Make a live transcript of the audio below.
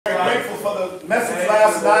thankful for the message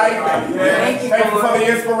last night. Thankful for the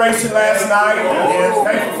inspiration last night.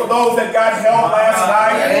 Thankful for those that got help last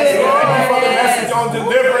night. Thank you for the message on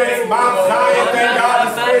deliverance, Mount Zion. Thank God,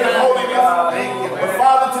 the Spirit of holiness. But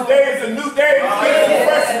Father, today is a new day. We get some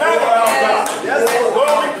fresh manna out, God.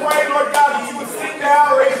 Lord, we pray, Lord God, that you would sit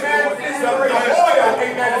down, amen, the oil,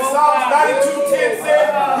 amen. And Psalms 92:10 said,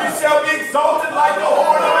 we shall be exalted like the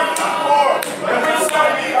horn of a unicorn, and we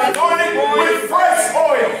shall be anointed with fresh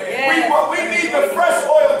oil. We need the fresh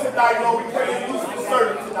oil tonight, Lord. We pray that you use the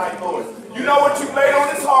servant tonight, Lord. You know what you laid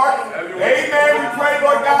on his heart. Amen. We pray,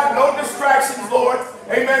 Lord God, no distractions, Lord.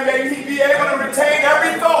 Amen. May he be able to retain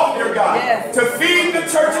every thought, dear God, to feed the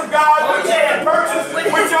church of God, which you have purchased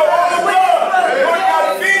with your own blood. Lord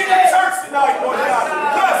God, feed the church tonight, Lord God.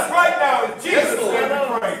 Bless right now in Jesus' name we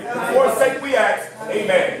pray. For his sake we ask.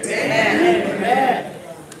 Amen. Amen.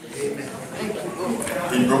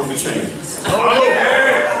 He broke the chains.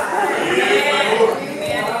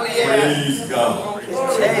 Praise God.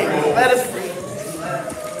 Let us free.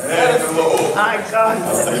 My God. I'm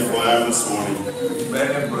thankful I am this morning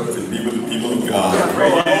to be with the people of God.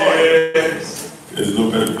 There's no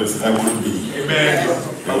better place than I want to be. Amen. With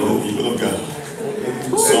the people of God.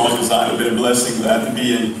 Songs designed have been a blessing. Glad to be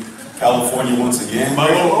in California once again. My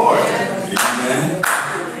Lord. Amen.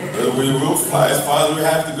 But we will fly as far as we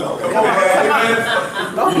have to go.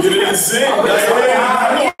 We get it and sing. That's right.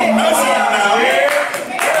 I know measure now.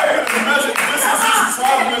 Measure distances,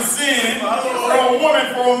 traveling sin for a woman,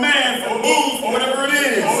 for a man, for booze, for whatever it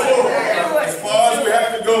is. As far as we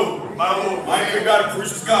have to go. I ain't got to preach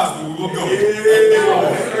this gospel. We will go.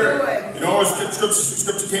 You know,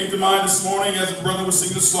 scripture came to mind this morning as the brother was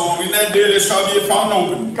singing the song. In that day there shall be a fountain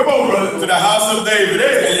open. Come on, brother. To the house of David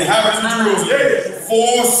and the inhabitants of Jerusalem.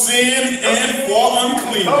 For sin and for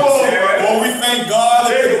uncleanness. Oh, we thank God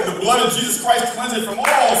that the blood of Jesus Christ cleanses from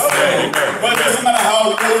all sin. But it doesn't matter how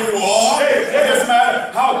low you are. It doesn't matter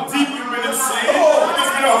how deep you've been in sin. It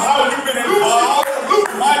doesn't matter how you've been involved.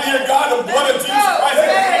 My dear God, the blood of Jesus Christ is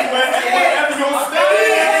everywhere. And wherever you're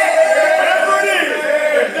standing, whatever it is,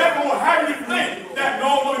 the devil will have you think that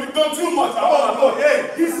no, you've done too much. Oh, Lord,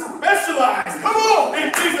 he specializes. Come on, in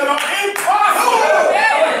things that are impossible.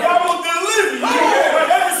 God will deliver you.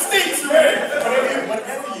 Whatever state you're in,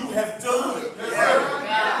 whatever you have done,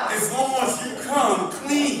 as long as you come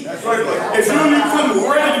clean, as long as you come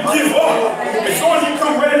ready to give up, as long as you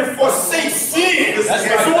come ready to forsake sin, as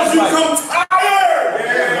long as you come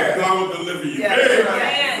tired, God will deliver you. He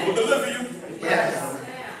will deliver you.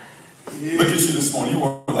 Look at you this morning. You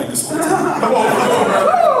weren't like this all the time. Come on,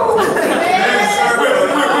 we're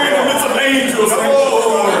in the midst of angels.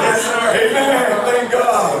 Amen. Thank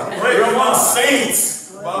God. We're among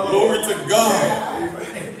saints. Glory to God.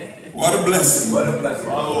 What a blessing. What a blessing.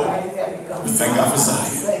 We thank God for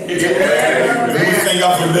Zion. We thank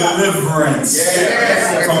God for deliverance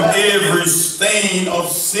from every stain of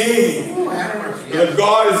sin. That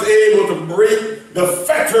God is able to break the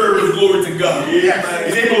fetters, glory to God. He's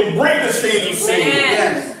able to break the chains of sin.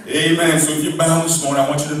 Amen. So if you're bound this morning, I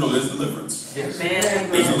want you to know there's deliverance. There's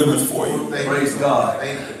deliverance for you. Praise God.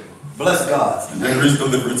 Thank you. Bless God. And there is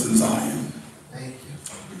deliverance in Zion. Thank you.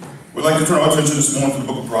 We'd like to turn our attention this morning to the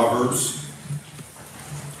book of Proverbs.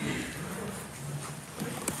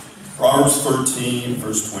 Proverbs 13,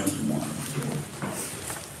 verse 21.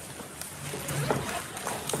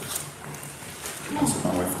 Is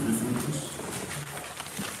my wife reading this?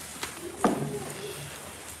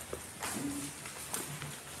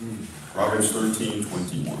 Proverbs 13,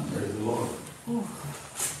 21. Praise the Lord.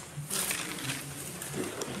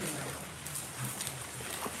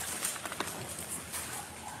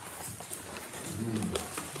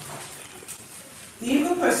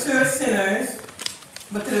 Evil pursueth sinners,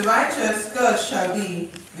 but to the righteous good shall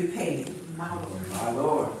be repaid. My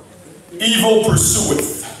Lord. Evil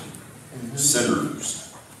pursueth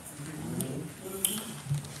sinners,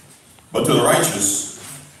 but to the righteous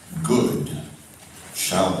good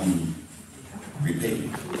shall be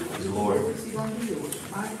repaid. Praise the Lord.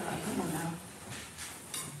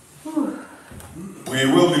 We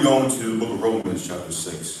will be going to the book of Romans, chapter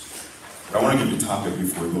 6. But I want to give you a topic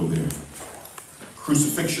before we go there.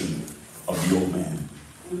 Crucifixion of the old man.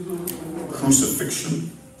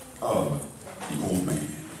 Crucifixion of the old man.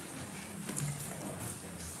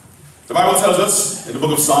 The Bible tells us in the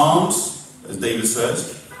book of Psalms, as David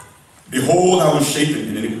says, behold, I was shapen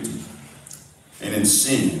in iniquity, and in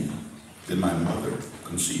sin did my mother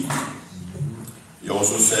conceive me. He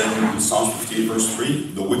also said in Psalms 58, verse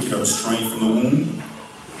 3, the wicked are estranged from the womb.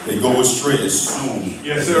 They go astray as soon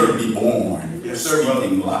as they be born,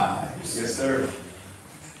 speaking lies. Yes, sir.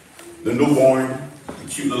 The newborn, the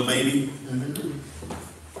cute little baby,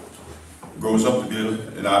 grows up to be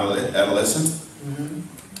an adolescent.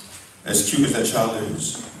 As cute as that child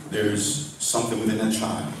is, there's something within that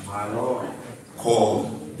child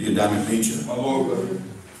called the Adamic nature.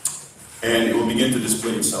 And it will begin to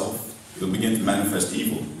display itself. It will begin to manifest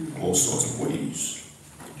evil all sorts of ways.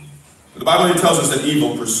 But the Bible tells us that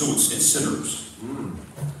evil pursues its sinners.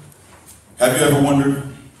 Have you ever wondered,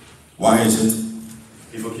 why is it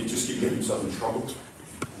evil just keep getting himself in trouble?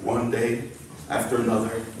 One day after another,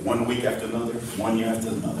 1 week after another, 1 year after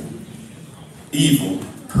another. Evil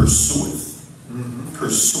pursueth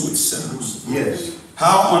sinners. Yes.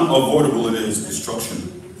 How unavoidable it is,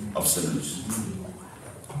 destruction of sinners.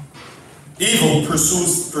 Evil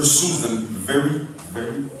pursues them very,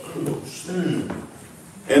 very close.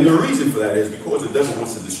 And the reason for that is because the devil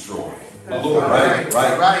wants to destroy. Right.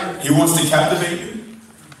 He wants to captivate you.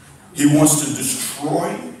 He wants to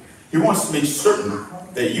destroy you. He wants to make certain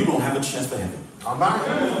that you don't have a chance for heaven.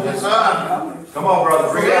 Yes, sir. Come on,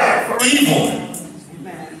 brother. Bring it out. Evil.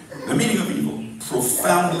 The meaning of evil.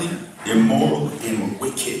 Profoundly immoral and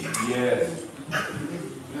wicked. Yes.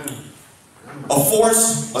 A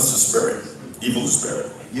force, that's a spirit. Evil is a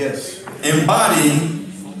spirit. Yes. Embodying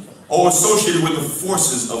or associated with the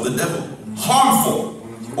forces of the devil. Harmful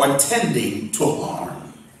or tending to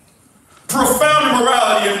harm. Profound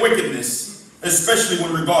immorality and wickedness, especially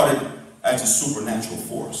when regarded as a supernatural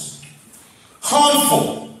force.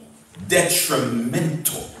 Harmful,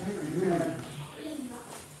 detrimental.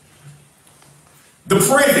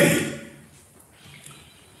 Depravity.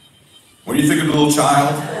 When you think of a little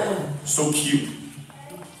child, so cute.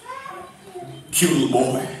 Cute little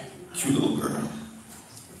boy, cute little girl.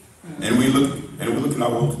 And we look in our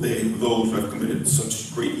world today for those who have committed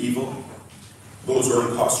such great evil, those who are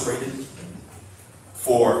incarcerated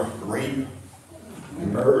for rape,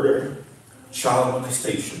 murder, child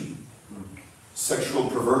molestation, sexual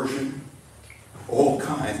perversion, all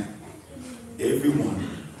kinds. Everyone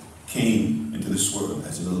came into this world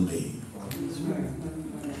as a little baby.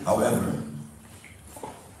 However,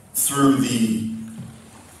 through the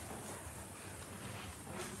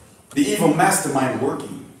evil mastermind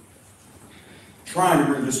working, trying to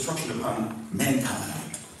bring destruction upon mankind.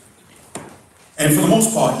 And for the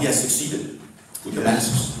most part, he has succeeded with the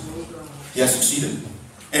masses. He has succeeded.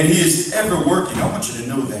 And he is ever working. I want you to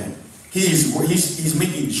know that. He's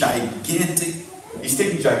making he's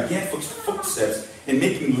taking gigantic footsteps and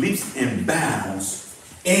making leaps and bounds.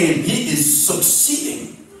 And he is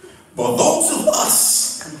succeeding. But those of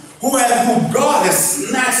us who God has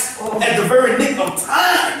snatched at the very nick of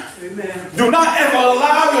time, do not ever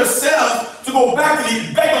allow yourself to go back to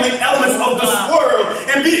the beggarly elements of this world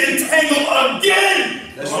and be entangled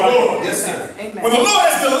again. That's right. Yes, sir. When the Lord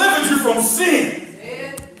has delivered you from sin,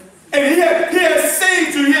 and He has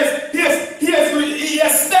saved you, He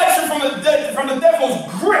has snatched you from the devil's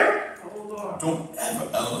grip. Don't ever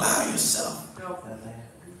allow yourself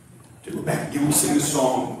to go back. You will sing the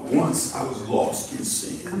song, "Once I was lost in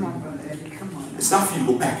sin." Come on, Brother Eddie, come on. It's not for you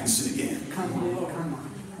to go back and sin again. Come on.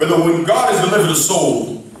 But when God has delivered a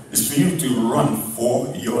soul, it's for you to run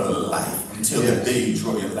for your life until the day you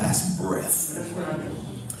draw your last breath.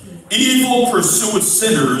 Evil pursueth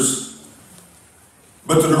sinners,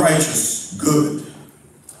 but to the righteous good.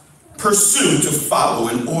 Pursue, to follow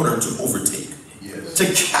in order to overtake, to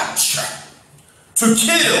capture, to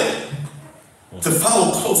kill, to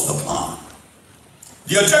follow close upon.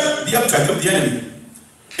 The object of the enemy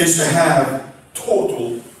is to have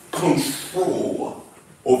total control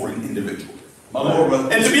over an individual.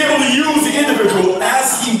 And to be able to use the individual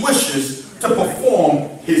as he wishes to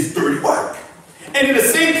perform his dirty work. And in the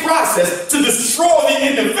same process, to destroy the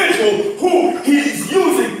individual who he is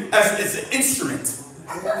using as an instrument.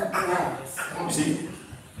 You see?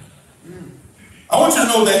 I want you to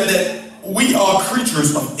know that we are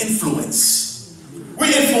creatures of influence. We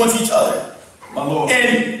influence each other.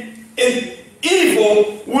 And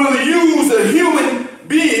evil will use a human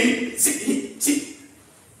being. See,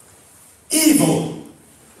 evil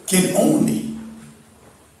can only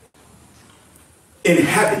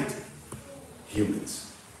inhabit humans.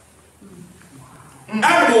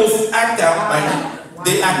 Animals act out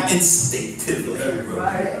they act instinctively.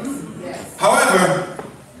 However,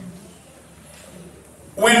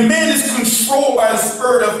 when man is controlled by the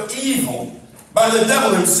spirit of evil, by the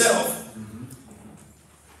devil himself,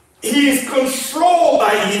 he is controlled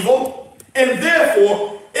by evil, and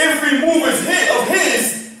therefore every move of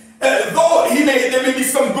his, though there may be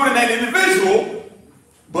some good in that individual,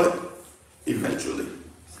 but eventually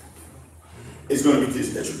it's going to be to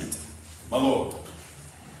his detriment. My Lord.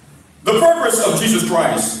 The purpose of Jesus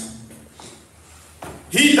Christ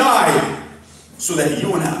died so that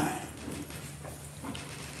you and I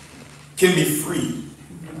can be free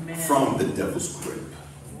from the devil's grip.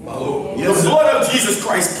 The blood of Jesus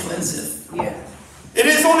Christ cleanseth. Yes. It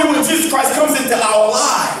is only when Jesus Christ comes into our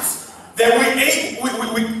lives that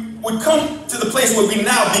we come to the place where we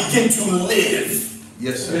now begin to live.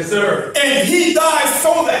 Yes, sir. Yes, sir. And he died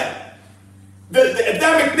so that the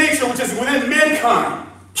Adamic nature which is within mankind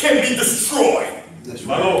can be destroyed. That's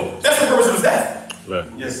My right. Lord. That's the purpose of his death. Right.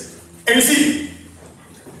 Yes. And you see,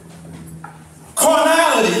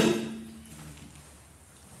 carnality,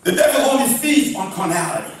 the devil only feeds on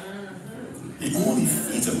carnality. He only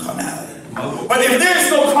feeds on carnality. But if there's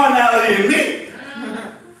no carnality in me,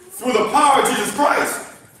 through the power of Jesus Christ,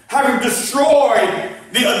 having destroyed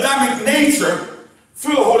the Adamic nature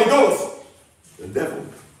through the Holy Ghost, the devil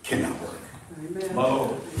cannot work. My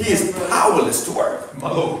Lord. He is powerless to work. My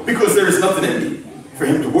Lord. Because there is nothing in me for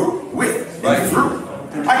him to work with and through.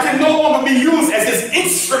 I can no longer be used as his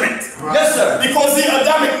instrument. Yes, sir. Because the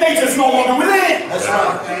Adamic nature is no longer within. That's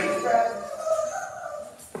right.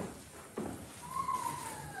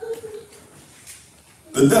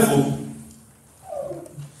 The devil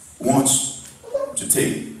wants to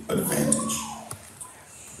take advantage.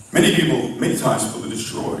 Many people, many times, people are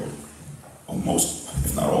destroyed. Or most,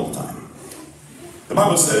 if not all the time. The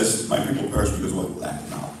Bible says, my people perish because of what? Lack of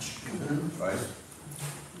knowledge. Right.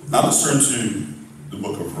 Now let's turn to the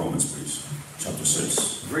book of Romans, please. Chapter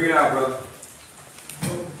 6. Bring it out, brother.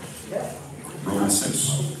 Romans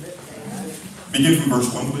 6. Begin from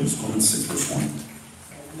verse 1, please. Romans 6, verse 1.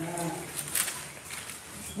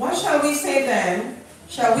 What shall we say then?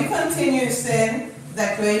 Shall we continue in sin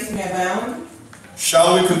that grace may abound?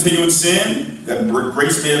 Shall we continue in sin that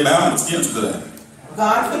grace may abound? What's the answer to that?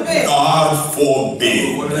 God forbid. God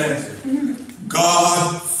forbid. What an answer.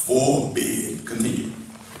 God forbid. Continue.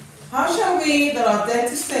 How shall we that are dead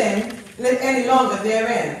to sin live any longer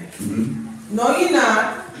therein? Know ye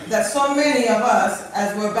not that so many of us,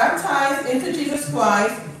 as were baptized into Jesus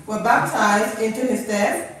Christ, were baptized into his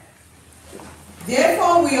death?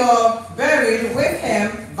 Therefore we are buried with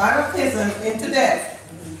him by baptism into death,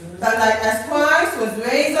 that like as Christ was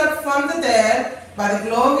raised up from the dead by the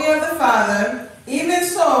glory of the Father, even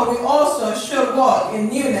so we also should walk in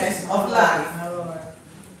newness of life.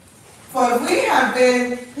 For if we have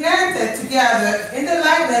been planted together in the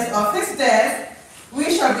likeness of his death, we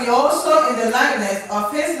shall be also in the likeness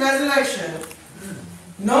of his resurrection.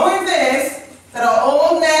 Knowing this, that our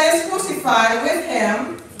old man is crucified with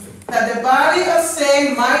him, that the body of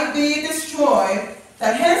sin might be destroyed,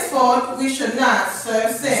 that henceforth we should not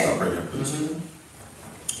serve sin. Stop right here, please.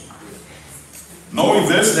 Knowing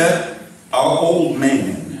this, that our old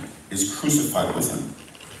man is crucified with him,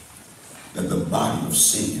 that the body of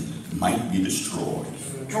sin might be destroyed,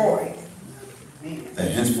 that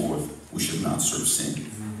henceforth we should not serve sin.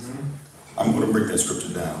 I'm going to break that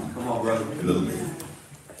scripture down Come on, brother. a little bit.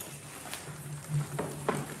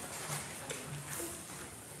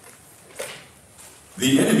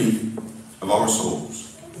 The enemy of our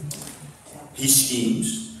souls, he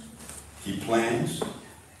schemes, he plans,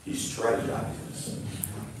 he strategizes,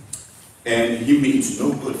 and he means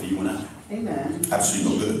no good for you and I. Amen. Absolutely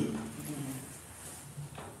no good.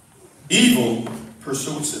 Evil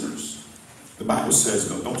pursueth sinners. The Bible says,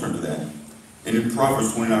 no, don't turn to that. And in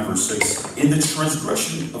Proverbs 29, verse 6, in the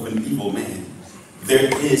transgression of an evil man, there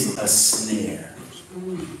is a snare.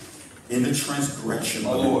 In the transgression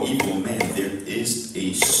of an evil man, there is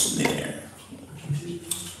a snare.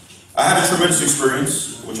 I had a tremendous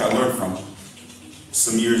experience, which I learned from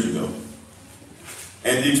some years ago.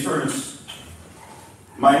 And the experience,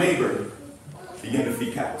 my neighbor began to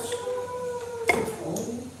feed cats.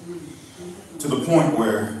 To the point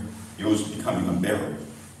where it was becoming unbearable.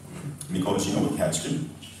 And because you know what cats do.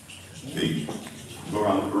 They go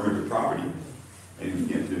around the perimeter of the property and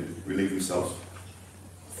begin to relieve themselves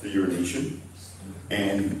through urination.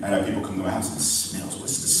 And I have people come to my house and it smells.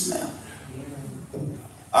 What's the smell?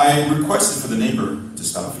 I requested for the neighbor to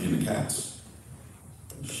stop feeding the cats.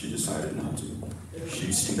 She decided not to.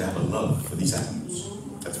 She seemed to have a love for these animals.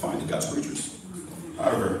 That's fine, they're God's creatures.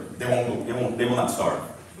 However, they will not starve.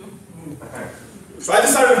 So I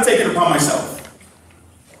decided to take it upon myself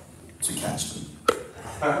to catch them.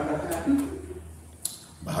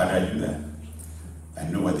 But how did I do that? I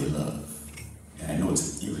know what they love. And I know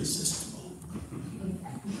it's irresistible.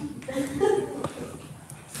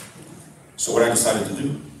 So what I decided to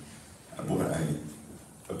do, I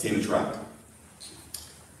obtained a trap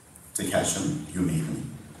to catch them humanely.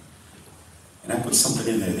 And I put something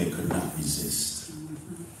in there they could not resist.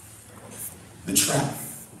 The trap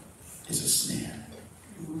is a snare.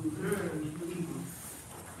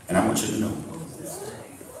 And I want you to know,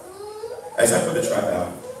 as I put the trap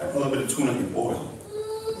out, I put a little bit of tuna in oil.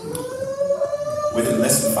 Within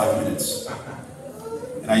less than 5 minutes.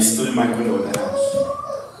 And I stood in my window of the house.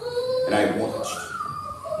 And I watched.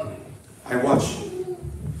 I watched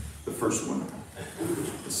the first one,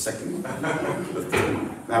 the second one, the third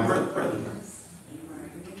one. Now, brother,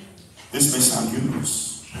 this may sound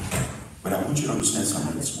humorous, but I want you to understand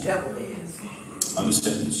something this morning.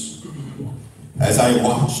 Understand this. As I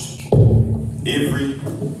watched every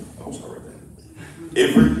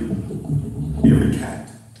cat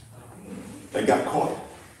that got caught,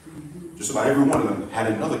 just about every one of them had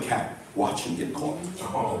another cat watching get caught.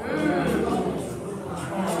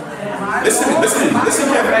 Listen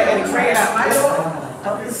carefully.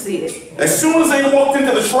 As soon as they walked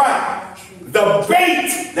into the trap, the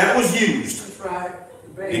bait that was used,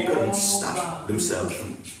 they couldn't stop themselves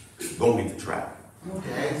from going into the trap.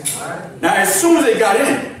 Now, as soon as they got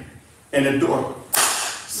in, and the door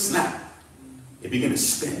snapped, it began to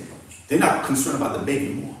spin. They're not concerned about the bait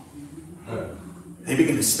anymore. They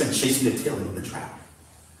begin to spin, chasing the tail of the trap.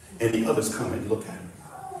 And the others come and look at him.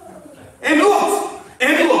 And looked!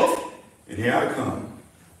 And looked! And here I come.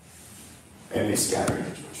 And they scatter.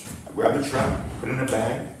 I grab the trap, put it in a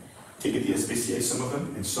bag, take it to the SPCA, some of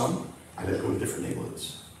them, and some, I let go to different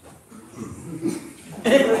neighborhoods.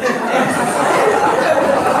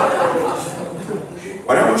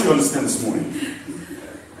 What I want you to understand this morning,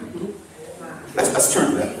 let's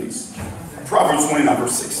turn to that, please. Proverbs 29,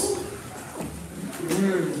 verse 6.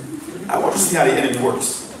 I want you to see how the enemy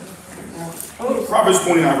works. Proverbs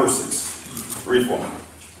 29, verse 6. Read for me.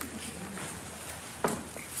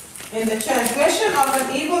 In the transgression of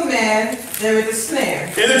an evil man, there is a snare.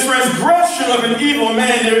 In the transgression of an evil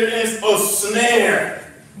man, there is a snare.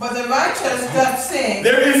 But the righteous doth sing.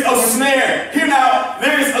 There is a snare. Here now,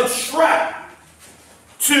 there is a trap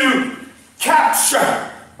to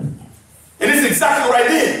capture. And this is exactly what I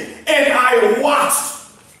did. And I watched.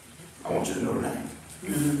 I want you to know tonight.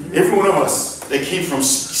 Every one of us that came from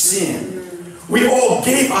sin, we all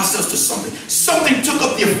gave ourselves to something. Something took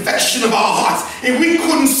up the affection of our hearts, and we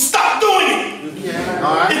couldn't stop doing it.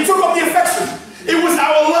 It took up the affection. It was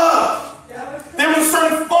our love. There was a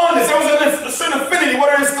certain fondness. There was a certain affinity,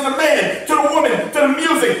 whether it's to the man, to the woman, to the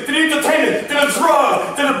music, to the entertainment, to the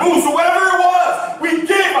drugs, to the booze, or whatever it was. We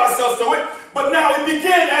gave ourselves to it. But now it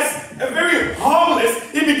began as a very harmless.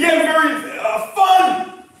 It began very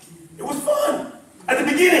fun. It was fun at the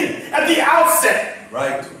beginning, at the outset.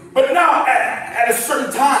 Right. But now, at a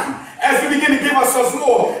certain time, as we begin to give ourselves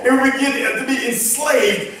more, and we begin to be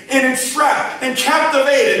enslaved and entrapped and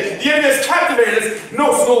captivated, the enemy has captivated us.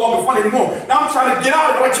 No, it's no longer fun anymore. Now I'm trying to get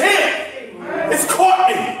out of it, but I can't. It's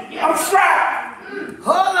caught me. I'm trapped.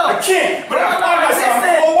 I can't. But I find myself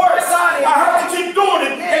or worse. I have to keep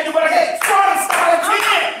doing it, but I'm trying to stop. I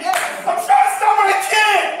can't. I'm trying to stop, but I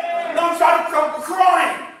can't. Now I'm trying to I'm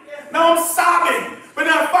crying. Now I'm sobbing. But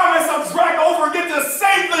now I find myself dragged over again to the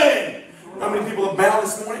same thing. How many people are bound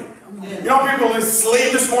this morning? You know how people are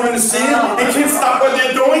enslaved this morning to sin and can't stop what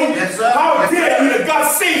they're doing? Yes, sir. How dare you that God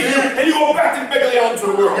saved you and you go back to beggarly out into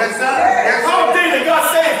the world? Yes, sir. Yes, How dare that God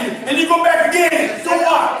saved you and you go back again? To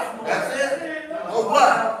what? That's it. Oh,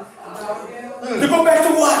 what? To go back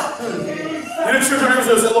to what? And the children of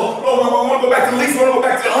Israel said, oh, we want to go back to the leeks, we want to go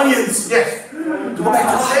back to the onions. Yes. To go back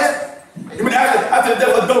to what? You mean after the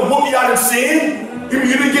devil done whooped you out of sin? You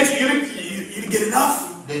didn't get enough?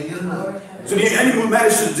 So the enemy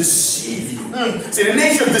managed to deceive you. See, the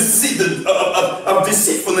nature of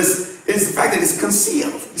deceitfulness is the fact that it's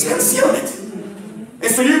concealed. It's concealment. And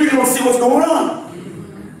so you really don't see what's going on.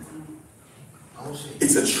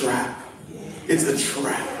 It's a trap. It's a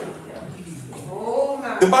trap.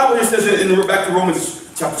 The Bible here says in back to Romans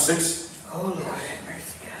chapter 6.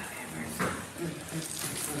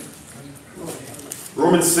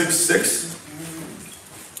 Romans 6:6.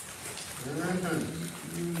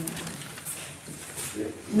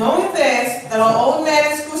 Knowing this, that our old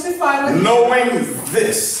man is crucified with Knowing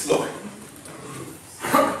this, look.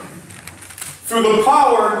 Through the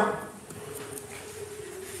power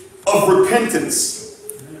of repentance.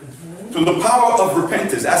 Through the power of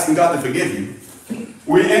repentance, asking God to forgive you,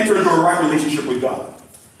 we enter into a right relationship with God.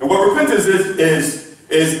 And what repentance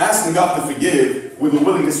is asking God to forgive with a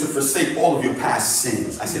willingness to forsake all of your past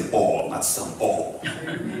sins. I said all, not some, all.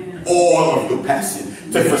 All of your past sins.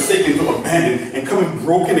 To forsake and to abandon and coming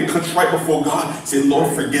broken and contrite before God. Say,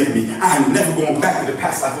 Lord, forgive me. I am never going back to the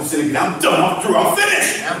past life of sin again. I'm done. I'm through. I'm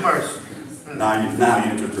finished. Have mercy. Now you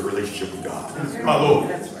enter into a relationship with God. My Lord.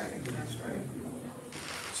 That's right. That's right.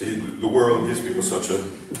 See, the world gives people such a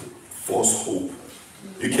false hope.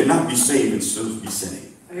 You cannot be saved and still be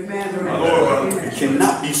sinning. Amen. My Lord, brother. You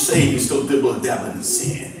cannot be saved and still deal with the devil in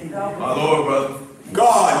sin. My Lord, brother.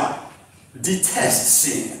 God detests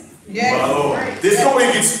sin. Yes. My Lord. There's no way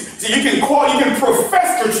you can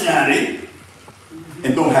profess Christianity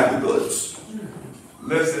and don't have the goods.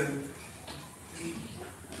 Listen.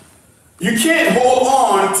 You can't hold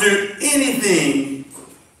on to anything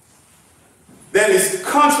that is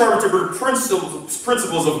contrary to the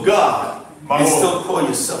principles of God My and Lord. still call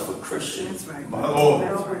yourself a Christian. That's right. My Lord.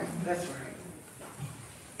 That's right. That's right.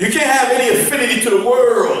 You can't have any affinity to the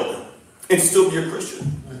world and still be a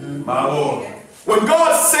Christian. My Lord. When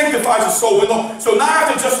God sanctifies a soul, so now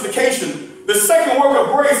after justification, the second work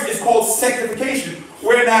of grace is called sanctification,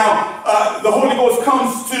 where now the Holy Ghost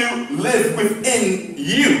comes to live within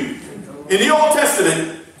you. In the Old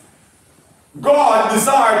Testament, God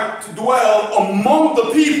desired to dwell among the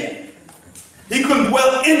people. He couldn't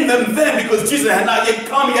dwell in them then because Jesus had not yet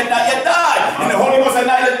come, he had not yet died, and the Holy Ghost had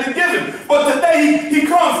not yet been given. But today he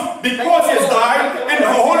comes because he has died, and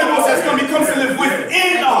the Holy Ghost has come. He comes to live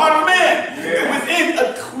within the heart of man, within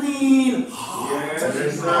a clean heart.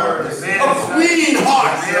 Yes, sir. A clean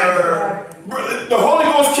heart. Sir. The Holy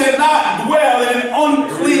Ghost cannot dwell in an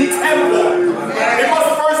unclean temple. It must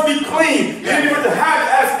first be clean. He had to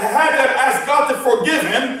ask God to forgive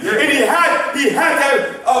him, and he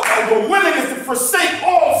had the willingness to forsake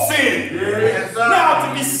all sin. Yes, sir. Now,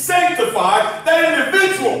 to be sanctified, that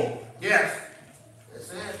individual Yes. That's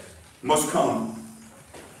it. must come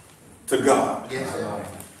to God Yes, sir.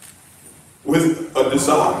 with a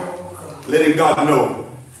desire, letting God know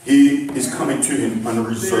he is coming to him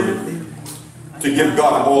unreservedly, to give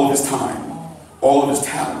God all of his time, all of his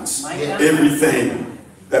talents, everything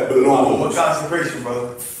that What belongs. consecration,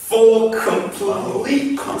 brother? Full,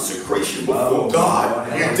 complete consecration before God.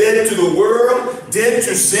 Dead to the world, dead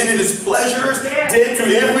to sin and its pleasures, dead to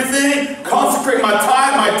everything. Consecrate my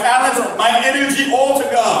time, my talents, my energy, all to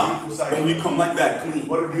God. When you come like that clean,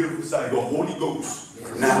 What a beautiful sight. the Holy Ghost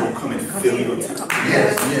now will come and fill your temple.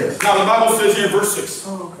 Yes, yes. Now the Bible says here in verse 6,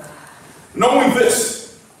 Oh, God. knowing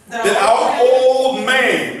this, that our old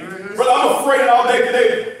man, brother, I'm afraid all day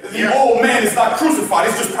today, the old man is not crucified,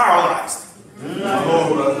 he's just paralyzed. My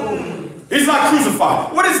Lord, brother. He's not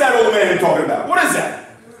crucified. What is that old man talking about? What is that?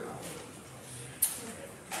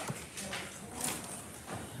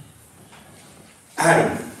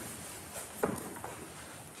 Adam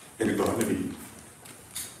in the Garden of Eden,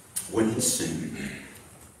 when he sinned,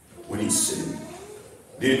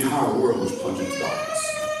 the entire world was plunged into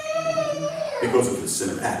darkness because of the sin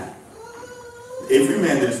of Adam. Every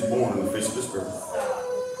man that is born on the face of this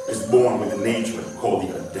earth is born with a nature called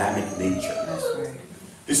the Adamic nature. That's right.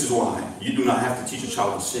 This is why you do not have to teach a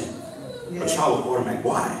child to sin. A child will automatic.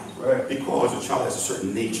 Why? Right. Because a child has a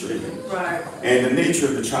certain nature in him. Right. And the nature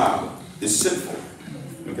of the child is sinful.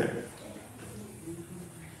 Okay?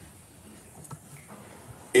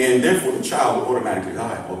 And therefore the child will automatically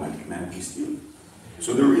die, automatically steal.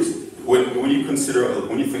 So there is, when you consider,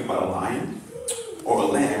 when you think about a lion or a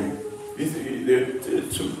lamb, they're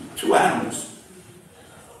two animals.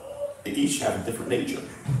 They each have a different nature.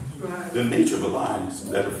 Right. The nature of a lion is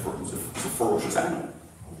that it's a ferocious animal.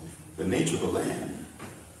 The nature of a lamb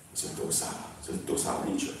is a docile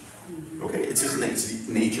nature. Okay, it's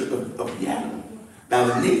the nature of the animal. Now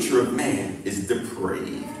the nature of man is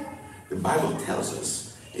depraved. The Bible tells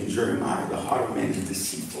us in Jeremiah, the heart of man is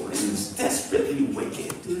deceitful and is desperately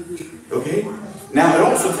wicked. Okay? Now it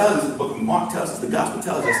also tells us, the book of Mark tells us, the gospel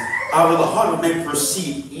tells us, out of the heart of man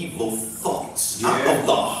proceed evil thoughts. Out of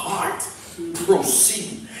the heart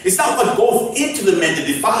proceed. It's not what goes into the man that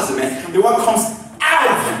defiles the man, it's what comes out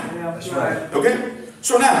of him. Yeah, that's right. Okay?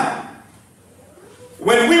 So now,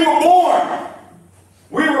 when we were born,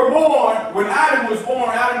 when Adam was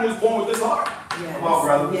born with this heart. Yes. Come on,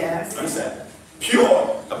 brother. Yes. Understand?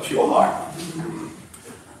 A pure heart.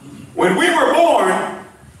 When we were born,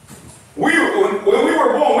 we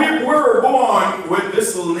were born with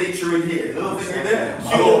this little nature in here. Little thing right there.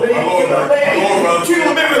 Cute little baby, cute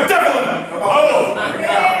little baby with a devil in it.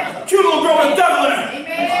 Oh, cute little girl with a devil in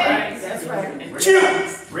it. That's right.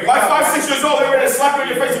 Cute. By 5, 6 years old, they're ready to slap you in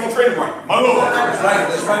your face and go train right. My Lord. That's right.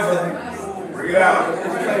 That's right, brother. Bring it out.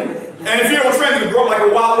 And if you don't train, you grow up like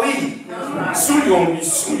a wild weed. Soon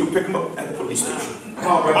you'll pick them up at the police station.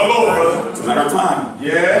 Come on, brother. My Lord, brother. It's a matter of time.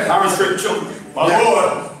 Yes. Parents straight children. My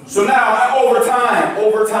Lord. So now, over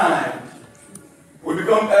time, we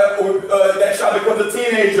become that child becomes a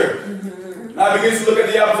teenager. Now begins to look at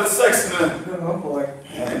the opposite sex Oh, boy.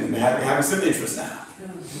 and having some interest now.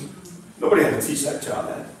 Nobody had to teach that child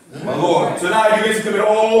that. My Lord. So now you get to commit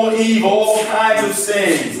all evil, all kinds of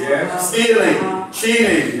sins. Stealing,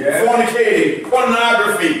 cheating, fornicating,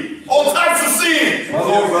 pornography, all types of sins. My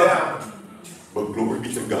Lord, brother. But glory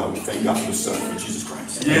be to God. We thank God for the Son, for Jesus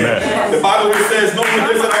Christ. The Bible says, no one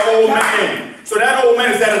lives in that old man. So that old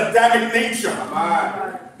man is that Adamic nature.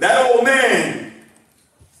 That old man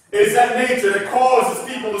is that nature that causes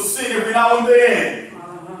people to sin every now and then.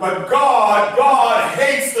 But God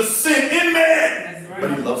hates the sin in man,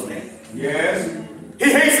 but He loves man. Yes.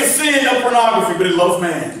 He hates the sin of pornography, but He loves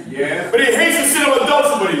man. Yes. But He hates the sin of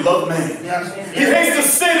adultery, but He loves man. Yes. He hates the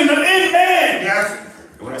sin in man. Yes.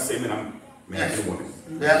 And when I say man, I'm man and woman.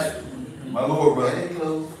 Yes. My Lord,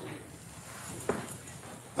 brother.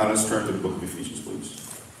 Now let's turn to the book of Ephesians, please.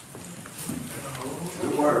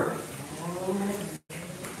 Good word.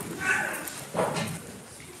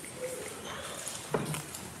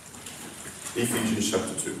 Ephesians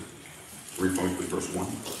chapter 2. Read from verse 1.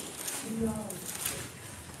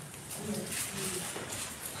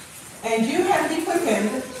 And you have He quickened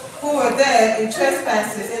who were dead in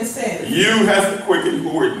trespasses and sins. You have He quickened who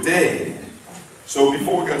were dead. So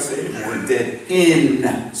before we got saved, we were dead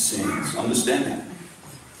in sins. Understand that.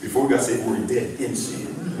 Before we got saved, we were dead in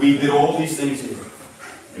sin. We did all these things here.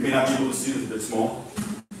 You may not be able to see this a bit small.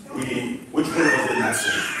 Which one of us did not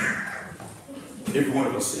sin? Every one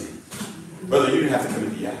of us sinned. Brother, you didn't have to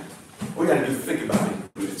commit the act. All you had to do is think about it.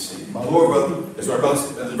 You didn't sin. My Lord, brother. That's what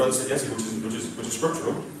the brother said yesterday, which is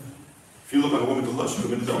scriptural. If you look at a woman to lust, you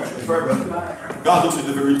commit adultery. God looks at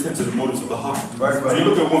the very intents of the motives of the heart. So you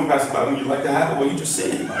look at a woman passing by when you like to have her, well, you just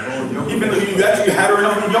sin. Even though you actually had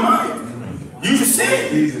her in your mind. You just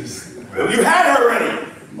sin. You had her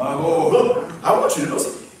already. My Lord. Look, I want you to know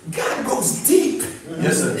something. God goes deep.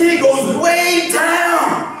 Yes, sir. He goes way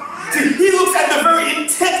down. See, He looks at the very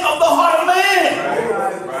intent of the heart of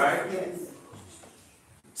man. Right.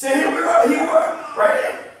 See, here we are,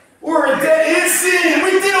 right? We're dead in sin.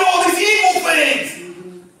 We did all these evil things.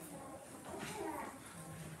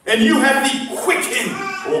 And you have the quickened.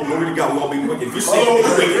 Oh, glory to God, we'll all be quickened. You say we'll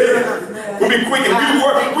be quickened.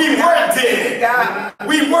 We were dead.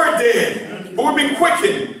 We were dead. But we've been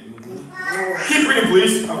quickened. Keep reading,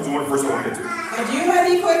 please. That was the one verse I want to get to. And you have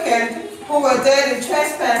He quickened who were dead in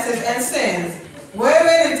trespasses and sins,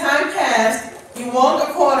 wherein in time past you walked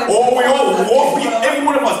according to every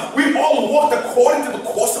one of us, we all walked according to the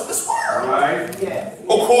course of this world. Right? Yes.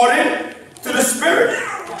 According to the Spirit.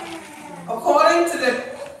 According to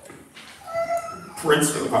the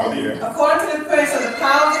Prince of the power of the air. According to the prince of the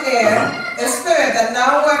power of the air, the spirit that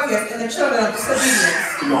now worketh in the children of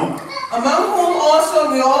disobedience. Among whom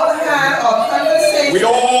also we all had our conversation. We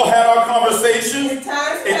all had our conversation in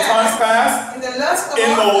times past. In the lust of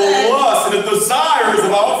and the desires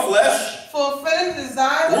of our flesh. Fulfilling the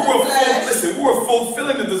desires of the flesh. We were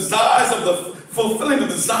fulfilling the desires of fulfilling the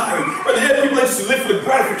desire. But there are people that just live for the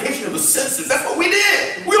gratification of the senses. That's what we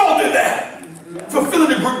did. We all did that. Fulfilling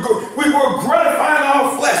we were gratifying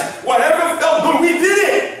our flesh. Whatever felt good, we did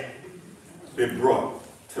it. It brought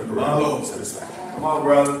temporary satisfaction. Come on,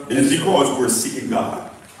 brother. It is because we're seeking God.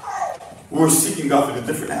 We're seeking God through the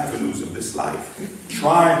different avenues of this life,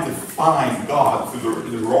 trying to find God through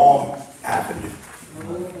the wrong avenue.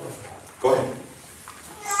 Go ahead.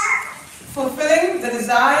 Fulfilling the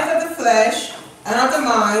desires of the flesh and of the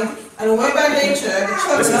mind, and were by nature the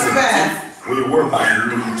children of wrath. We were by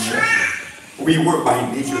nature. We were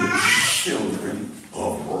by nature the children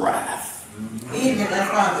of wrath. Even as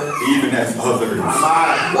others. Even as others.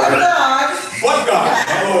 But God.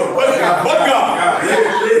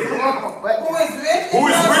 Who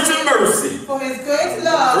is rich in mercy. For His great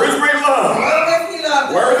love.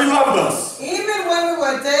 Wherewith He loved us. Even when we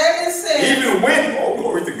were dead in sin. Oh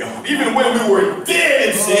glory to God. Even when we were dead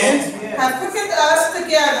in sin. Has quickened us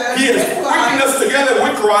together. He has quickened us together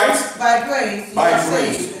with Christ. By grace. By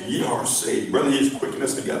grace. Ye are saved. Brother, He has quickened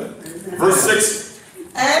us together. Verse 6.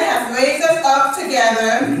 And hath raised us up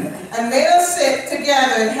together, and made us sit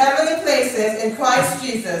together in heavenly places in Christ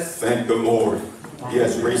Jesus. Thank the Lord. He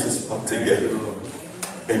has raised us up together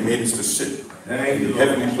and made us to sit in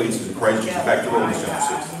heavenly places in Christ Jesus. Back to Romans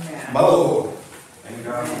chapter 6. My Lord. Thank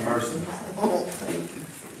God for mercy.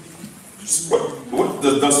 What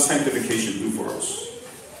does sanctification do for us?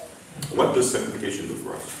 What does sanctification do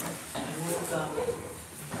for us?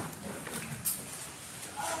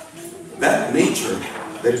 That nature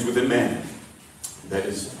that is within man, that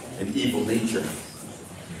is an evil nature.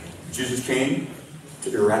 Jesus came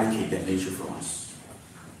to eradicate that nature from us,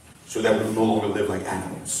 so that we no longer live like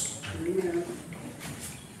animals.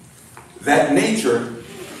 That nature,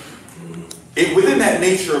 within that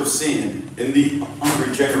nature of sin, in the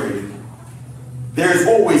unregenerated, there's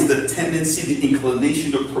always the tendency, the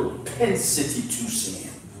inclination, the propensity to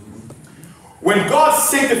sin. When God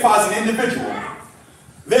sanctifies an individual,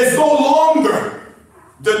 there's no longer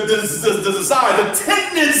the desire, the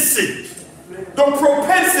tendency, the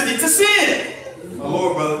propensity to sin. My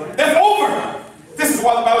Lord, brother. That's over. This is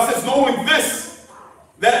why the Bible says, knowing this,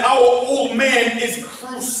 that our old man is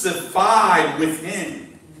crucified with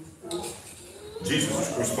him. Jesus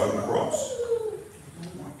was crucified on the cross.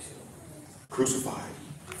 Crucified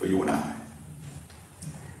for you and I.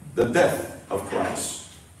 The death of Christ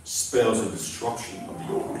spells the destruction of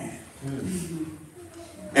the old man.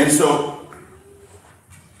 And so,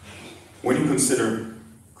 when you consider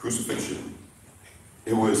crucifixion,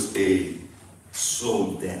 it was a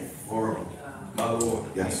slow death. Horrible. My Lord.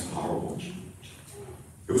 Yes, horrible.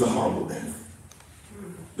 It was a horrible death.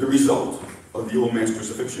 The result of the old man's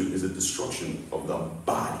crucifixion is a destruction of the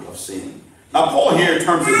body of sin. Now, Paul here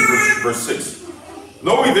turns in verse 6.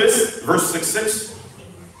 Knowing this, verse 6.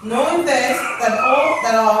 Knowing this, that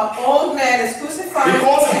our old man is crucified.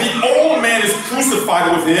 Because the old man is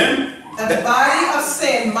crucified with him. That the body of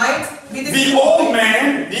sin might be destroyed. The old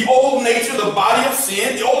man, the old nature, the body of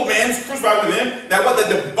sin, the old man is crucified with him. That was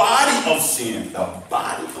the body of sin. The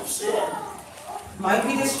body of sin. Might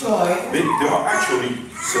be destroyed. They are actually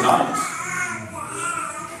synonymous.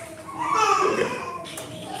 Okay.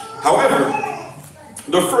 However,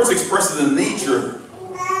 the first expresses the nature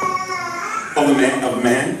of the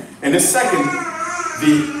man, and the second,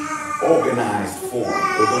 the organized form.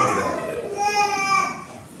 We'll go into that later.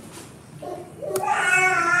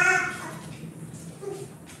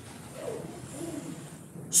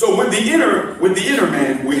 So with the inner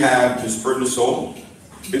man, we have his spirit and soul,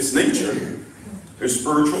 its nature, his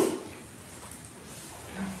spiritual.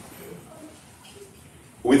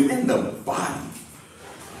 Within the body,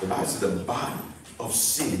 the Bible says the body of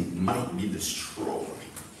sin might be destroyed.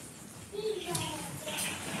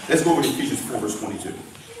 Let's go over to Ephesians 4, verse 22.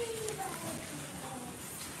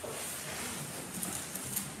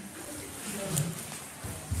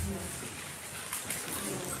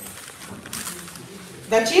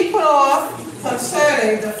 That ye put off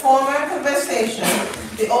concerning the former conversation,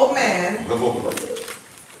 the old man.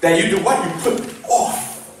 That you do what? You put off.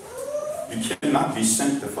 You cannot be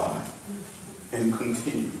sanctified and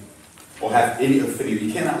continue or have any affinity.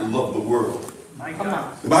 You cannot love the world.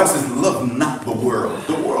 The Bible says, love not the world.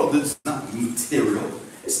 The world is not material.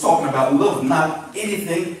 It's talking about love not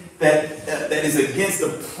anything that is against the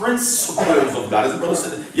principles of God. As the brother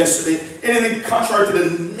said yesterday, anything contrary to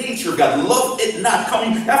the nature of God. Love it not.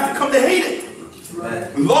 You have to come to hate it.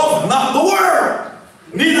 Right. Love not the world,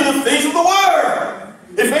 neither the things of the world.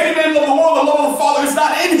 If any man love the world, the love of the Father is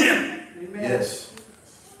not in him. Amen. Yes.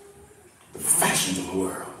 The fashions of the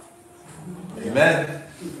world. Amen.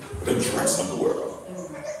 The dress of the world.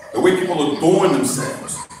 The way people adorn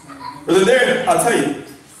themselves. But there, I'll tell you,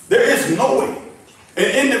 there is no way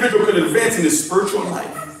an individual could advance in his spiritual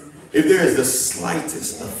life if there is the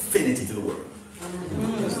slightest affinity to the world.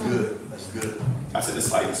 That's good. That's good. I said the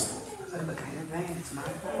slightest.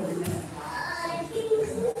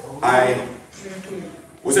 I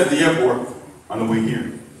was at the airport on the way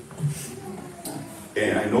here,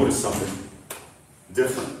 and I noticed something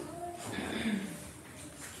different.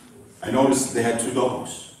 I noticed they had two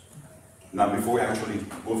dogs. Now, before we actually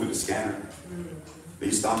go through the scanner, they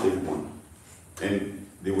stopped everyone. And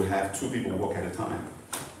they would have two people walk at a time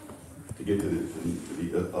to get to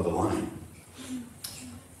the other line.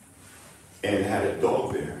 And it had a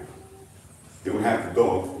dog there. They would have the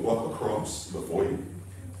dog walk across before you.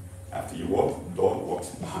 After you walk, the dog walks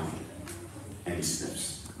behind you. And he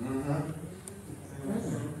sniffs.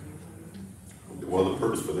 Well, the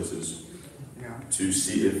purpose for this is to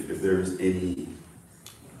see if there is any,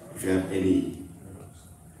 if you have any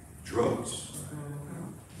drugs.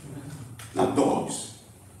 Not dogs.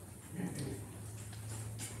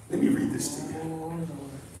 Let me read this to you.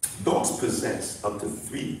 Dogs possess up to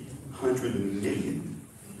 300 million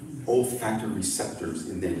olfactory receptors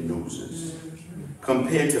in their noses,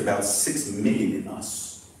 compared to about 6 million in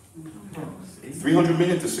us. 300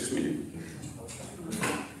 million to 6 million.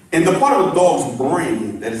 And the part of a dog's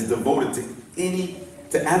brain that is devoted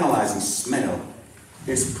to analyzing smell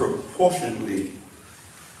is proportionately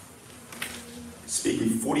speaking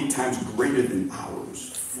 40 times greater than ours.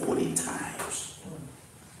 40 times.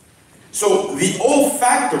 So the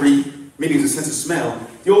olfactory, meaning the sense of smell,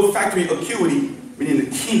 the olfactory acuity, meaning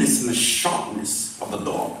the keenness and the sharpness of the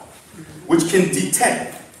dog, which can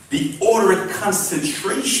detect the odorant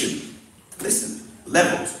concentration, listen,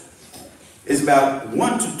 levels, is about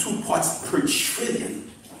 1 to 2 parts per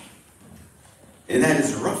trillion. And that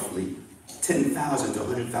is roughly 10,000 to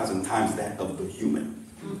 100,000 times that of the human.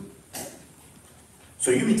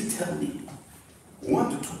 So you mean to tell me 1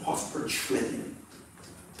 to 2 parts per trillion,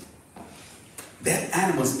 that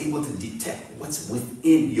animal is able to detect what's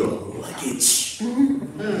within your luggage?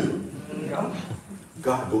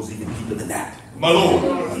 God goes even deeper than that. My Lord.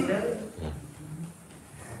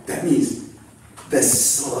 That means the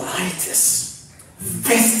slightest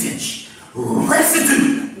vestige,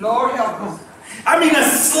 residue, Lord help us. I mean the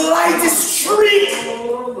slightest streak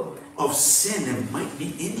of sin that might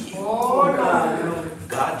be in you.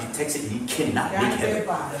 God detects it and He cannot make heaven.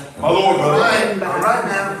 My Lord, brother. All right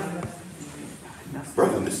now.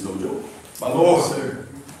 Brother, this is no joke. My Lord, sir.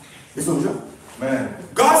 It's no joke. Man.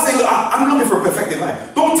 God says, I'm looking for a perfected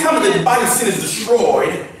life. Don't tell me that the body of sin is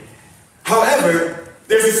destroyed. However,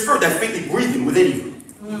 there's a spirit that's faintly breathing within you.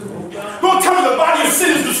 Don't tell me the body of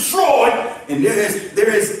sin is destroyed and there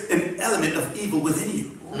is an element of evil within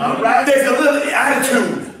you. All right. There's a little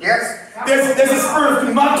attitude. Yes. There's a spirit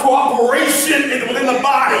of non-cooperation within the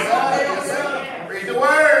body. Read the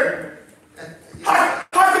word. How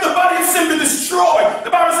can the body of sin be destroyed? The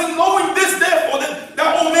Bible says, knowing this, therefore,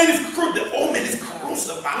 that old man is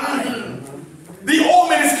crucified. The old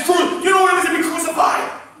man is crucified. You know what it is to be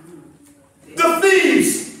crucified? The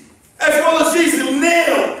thieves, as well as Jesus,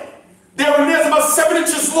 nailed. There were nails about 7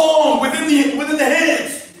 inches long within the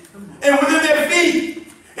hands and within their feet.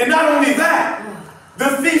 And not only that, the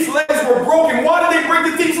thief's legs were broken. Why did they break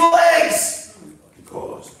the thief's legs?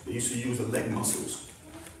 Because they used to use the leg muscles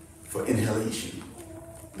for inhalation.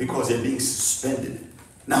 Because they're being suspended.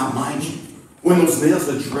 Now, mind you, when those nails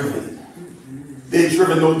are driven, they're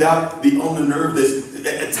driven, no doubt, the ulnar nerve.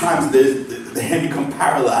 At times, the hand become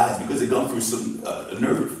paralyzed because they've gone through some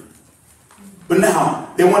nerve. But now,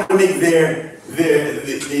 they want to make the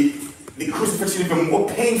crucifixion even more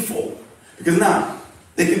painful. Because now,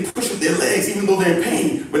 they can push up their legs even though they're in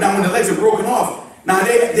pain. But now when the legs are broken off, now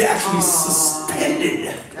they're actually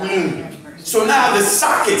suspended. So now the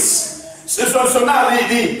sockets, so now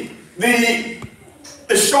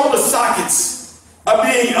the shoulder sockets are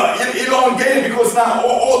being elongated because now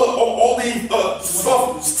all the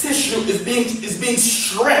soft tissue is being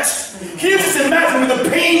stretched. Can you just imagine the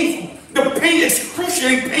pain,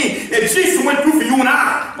 excruciating pain that Jesus went through for you and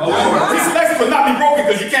I? His legs will not be broken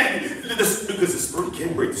because you can't. Because the spirit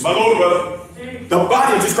can't break the spirit. My Lord, brother. The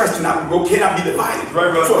body of Jesus Christ cannot be broken, cannot be divided.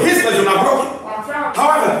 Right, brother. So his legs are not broken.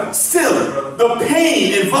 However, still, the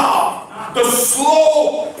pain involved, the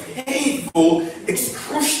slow, painful,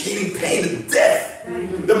 excruciating pain of death.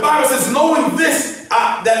 The Bible says, knowing this,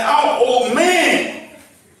 that our old man,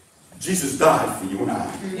 Jesus died for you and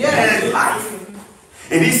I. Yes. And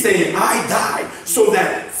life. And he's saying, I died so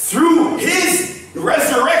that through his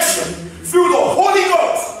resurrection, through the Holy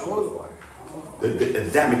Ghost, the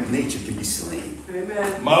Adamic nature can be slain.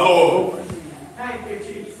 Amen. My Lord. Thank you,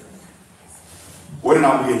 Jesus. What an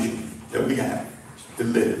obligation that we have to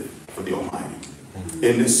live for the Almighty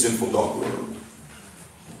in this sinful, dark world.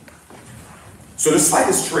 So the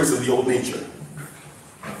slightest trace of the old nature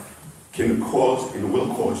can cause and will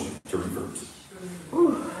cause you to revert.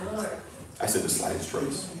 I said the slightest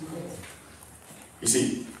trace. You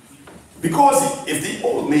see, because if the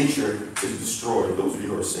old nature is destroyed, those of you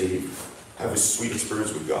who are saved have a sweet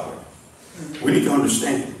experience with God. We need to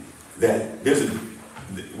understand that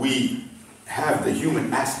we have the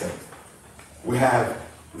human aspect. We have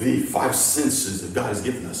the 5 senses that God has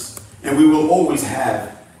given us. And we will always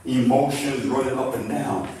have emotions running up and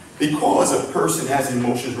down. Because a person has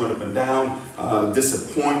emotions running up and down,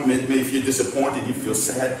 disappointment, maybe if you're disappointed, you feel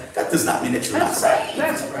sad, that does not mean that you're not sad.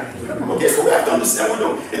 That's right. Okay, so we have to understand what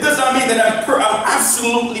we're doing. It does not mean that I'm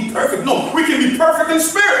absolutely perfect. No, we can be perfect in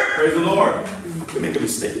spirit. Praise the Lord. We can make a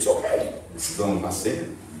mistake, it's okay. It's still my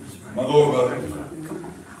sin. My Lord, brother.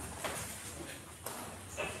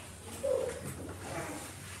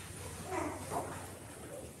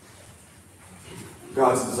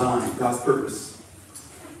 God's design, God's purpose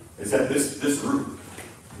is that this root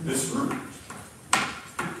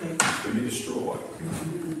can be destroyed.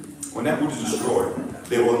 When that root is destroyed,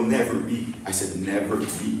 there will never be, I said never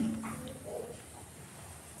be,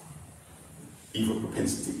 evil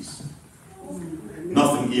propensities.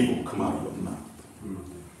 Nothing evil will come out of your mouth.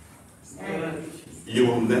 You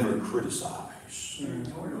will never criticize.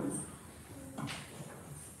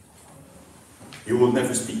 You will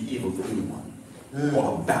never speak evil to anyone.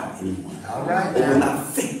 Or about anyone. All right Or will now. not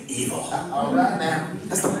think evil. All right now.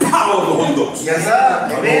 That's the power of the Holy Ghost. Yes, sir.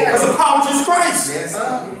 Amen. That's the power of Jesus Christ. Yes,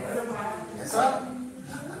 sir. Yes, sir.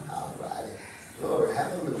 All right. Glory.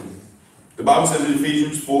 Hallelujah. The Bible says in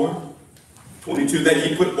Ephesians 4, 22, that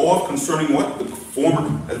ye put off concerning what? The former,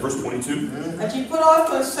 that's verse 22. That ye put off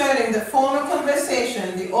concerning the former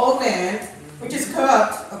conversation, the old man, which is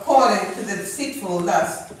corrupt according to the deceitful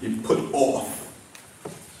lust. You put off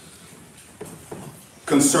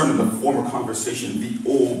concerning the former conversation, the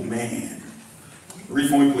old man. Read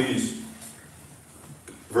for me, please.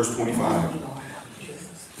 Verse 25.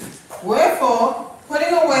 Wherefore,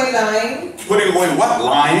 putting away lying. Putting away what?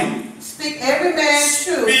 Lying. Speak every man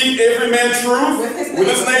truth. Speak every man truth with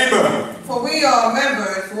his neighbor. For we are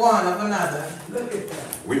members one of another. Look at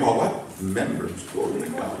that. We are what? Members. Glory to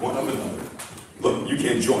God. One of another. Look, you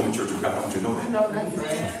can't join the church of God. I want you to know that. No, that's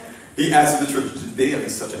right. He asked the church today, and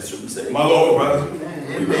such as shouldn't say. My Lord, brother.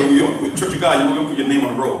 With Church of God, you're going to put your name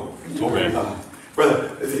on the roll. Glory to God.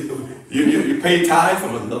 Brother, you pay tithe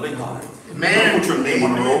from a loving heart. Man, put your name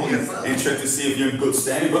on the roll and check to see if you're in good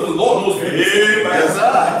standing. But the Lord knows what you did.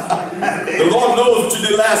 The Lord knows what you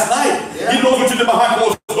did last night. He knows what you did behind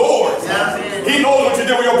closed doors. He knows what you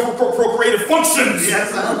did with your procreative functions. Yes,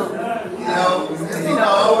 sir.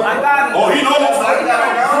 I got it. Oh, he knows.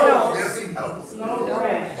 Yes, he knows.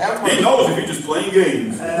 He knows if you're just playing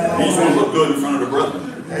games. He just want to look good in front of the brethren.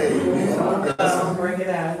 Bring it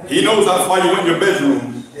out. He knows that's why you went in your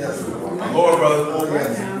bedroom. Yes, sir. My Lord, brother. Oh,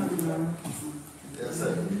 yes. Yes,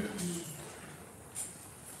 sir.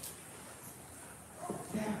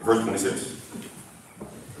 Verse 26.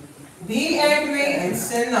 Be angry and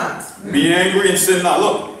sin not. Be angry and sin not.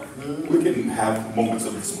 Look, we can have moments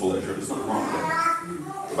of displeasure. There's nothing wrong with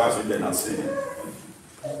that. The Bible says you not sin.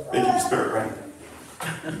 They keep your spirit right.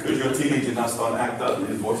 Because you're a teenager now starting to act up and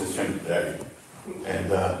his voice is changing, Daddy. And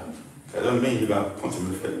that doesn't mean you got to punch him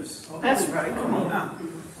in the face. That's right. Come on now.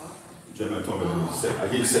 The gentleman told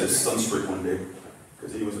me he set his son straight one day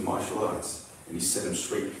because he was in martial arts. And he set him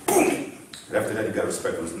straight. Boom! And after that, he got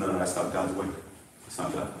respect. He said, no, that's not God's way. It's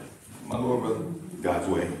not God's way. My Lord, brother. God's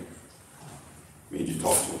way means you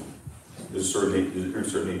talk to them. There's a certain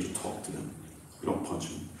age you talk to them. We don't punch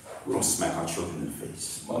them. We don't smack our children in the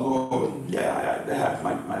face. My Lord. Yeah,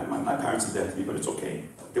 my parents did that to me, but it's okay.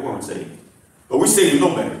 They weren't saved. But we say you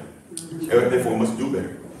know better. Therefore, we must do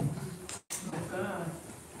better.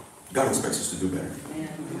 God expects us to do better.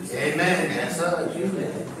 Amen. Yes, sir.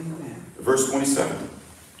 Verse 27.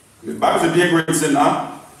 The Bible says, be angry and sin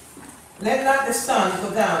not. Let not the sun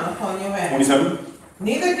go down upon your wrath. 27.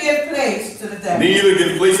 Neither give place to the devil. Neither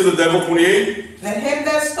give place to the devil. 28. Let him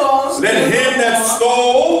that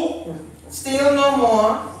stole steal no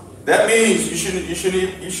more. That means you shouldn't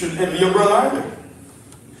envy your brother either.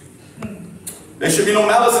 There should be no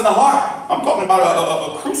malice in the heart. I'm talking about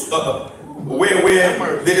where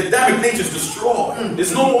the Adamic nature is destroyed.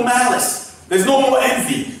 There's no more malice. There's no more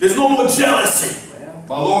envy. There's no more jealousy.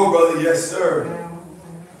 My Lord, brother. Yes, sir.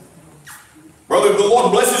 Brother, if the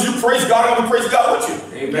Lord blesses you, praise God. I'm going to praise God with you.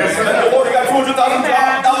 Amen. If the Lord got $200,000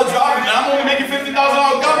 job and I'm only making $50,000,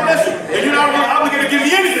 God bless you. And you're not really obligated to give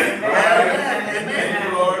me anything.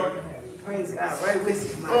 Amen. Lord. Praise God. Right with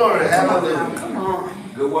you. Glory, hallelujah. Come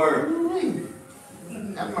on. Good word.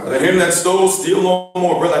 Let him that stole steal no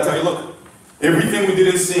more. Brother, I tell you, look. Everything we did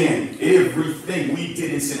in sin,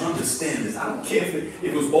 understand this. I don't care if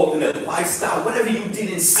it was alternate lifestyle, whatever you did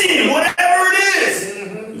in sin, whatever it is,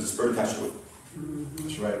 there's a spirit attached to it.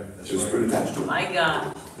 That's right. That's There's a spirit attached to it. My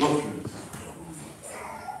God. Look.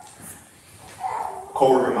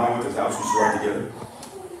 Co-worker of mine went to his house, we used to ride together.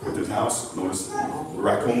 Went to his house, noticed the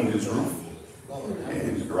raccoon in his roof,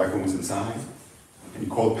 and the raccoon was inside, and he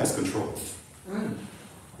called pest control.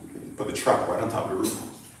 Put the trap right on top of the roof.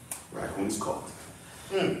 Raccoon is caught.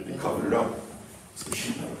 They covered it up. Some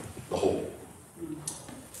sheep, the hole.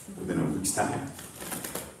 Within a week's time,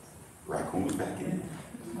 raccoon was back in.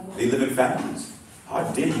 They live in families. How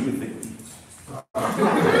dare you evict me?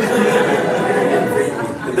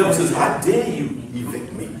 The devil says, how dare you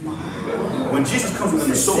evict me? When Jesus comes within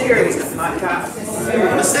the soul, Serious, my God.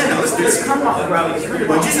 understand now, listen. Come on, brother.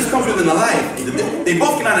 When Jesus comes within the life, they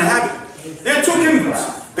both cannot inhabit. There are two kingdoms.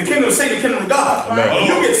 The kingdom of Satan, the kingdom of God. When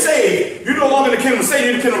you get saved, you're no longer in the kingdom of Satan,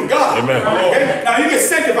 you're in the kingdom of God. Amen. Okay? Now you get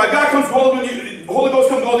sanctified. God comes the Holy Ghost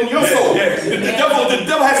comes all in your soul. Yes. The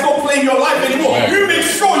devil has no play in your life anymore. You make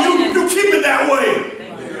sure you keep it that way.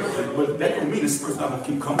 But that don't mean the spirit's not going to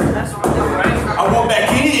keep coming. That's right. I want back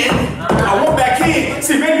in. I want back in.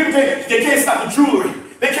 See, many people think they can't stop the jewelry.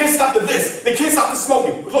 They can't stop the this. They can't stop the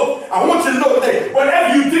smoking. Look, I want you to know that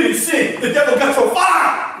whatever you did in sin, the devil got your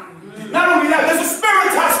fire. Not only that, there's a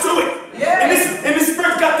spirit attached to it. Yes. And this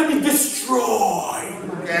spirit's got to be destroyed.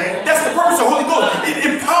 Okay. That's the purpose of the Holy Ghost. It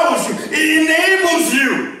empowers you. It enables you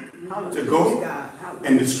to go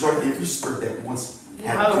and destroy every spirit that once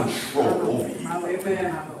had control over you.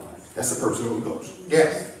 Amen. That's the purpose of the Holy Ghost.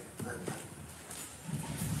 Yes.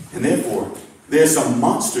 And therefore, there's some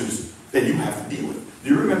monsters that you have to deal with. Do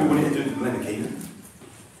you remember when they entered the land of Canaan?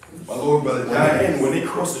 My Lord, Brother When they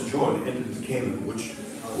crossed the Jordan and entered into Canaan, which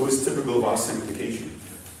was typical of our sanctification,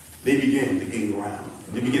 they began to gain ground.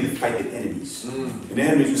 They began to fight their enemies. And the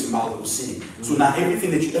enemies was symbolic of sin. So now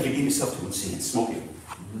everything that you ever gave yourself to in sin, smoking,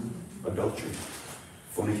 adultery,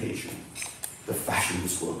 fornication, the fashion of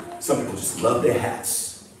this world. Some people just love their hats.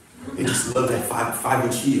 They just love their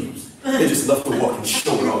 5-inch heels. They just love to walk and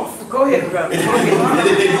show it off. Go ahead, brother. They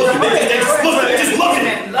just looking.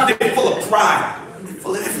 They're full of pride. They're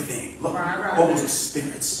full of everything. Look, all those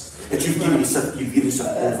spirits that you've given yourself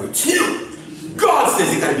over to. God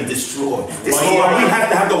says they got to be destroyed. This is why we have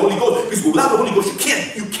to have the Holy Ghost. Because without the Holy Ghost,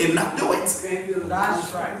 you cannot do it. It's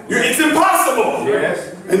impossible.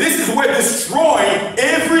 Yes. And this is where destroying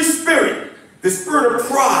every spirit. The spirit of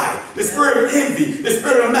pride, the spirit of envy, the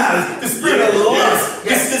spirit of malice, the spirit of lust,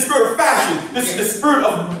 the spirit of fashion, the spirit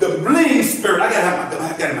of the bling spirit. I gotta have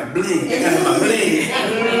my bling. I gotta have my bling.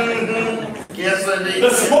 Yes, indeed.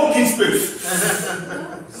 The smoking spirit.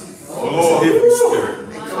 Oh, every spirit.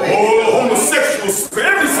 Oh, homosexual spirit.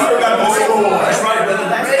 Every spirit got to be destroyed. That's right, brother.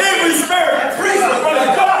 Every spirit.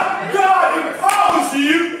 God empowers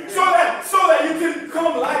you so that you can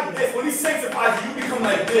come like this. When He sanctifies you, you become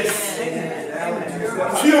like this.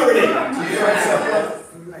 Purity.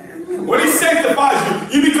 When He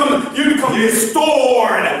sanctifies you, you become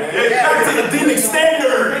restored. Back to the Edenic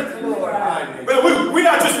standard. But we're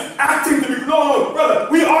not just acting to be. No, brother.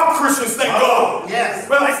 We are Christians, thank God. Yes.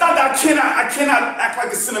 Well, it's not that I cannot act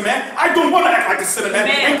like a sinner man. I don't want to act like a sinner man.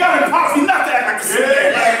 And God empowers me not to act like a sinner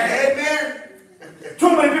man. Amen.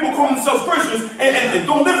 Too many people call themselves Christians and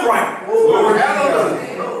don't live right. Lord,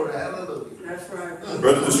 hallelujah. Lord, hallelujah. That's right.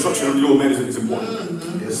 Brother, the destruction of the old man is important.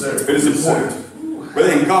 Yes, sir. It is important. But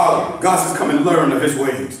then God says, come and learn of His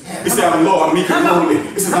ways. He said, I'm Lord, I'm meek and holy.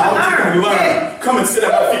 He says, I want you to come and learn. Come and sit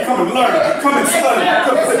at my feet. Come and learn. Come and study.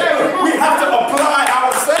 We have to apply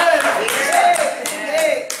ourselves.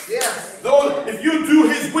 Yes. Lord, if you do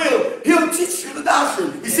His will, He'll teach you the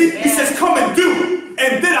doctrine. You see, He says, come and do,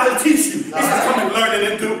 and then I'll teach you. He says, come and learn and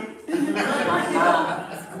then do.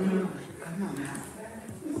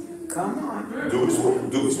 Come on. Do His will.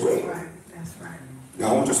 Do His will. That's right.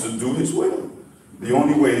 God wants us to do His will. The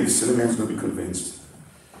only way the sinner man is going to be convinced.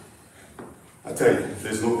 I tell you,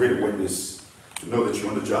 there's no greater witness to know that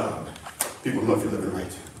you're on the job. People love you living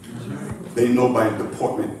right. They know by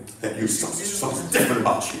deportment that you're something different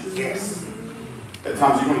about you. Yes. At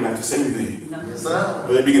times you don't even have to say anything. Yes, sir.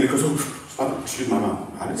 But they begin to go, oh, excuse my mouth.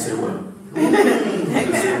 I didn't say a word. I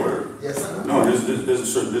didn't say a word. Yes, sir. No, there's a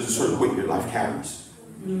certain weight that life carries.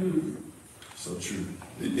 So true.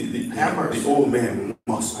 The old man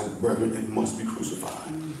must be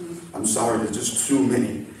crucified. I'm sorry, there's just too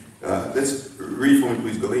many. Let's read for me,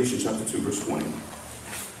 please, Galatians chapter 2, verse 20.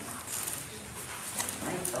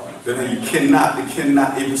 Then you cannot,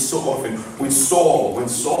 it was so often, when Samuel went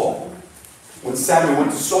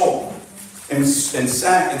to Saul, and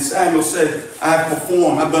Samuel said, I've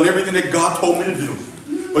done everything that God told me to do.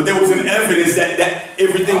 But there was an evidence that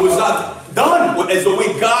everything was not done as the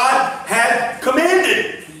way God had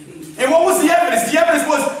commanded. And what was the evidence? The evidence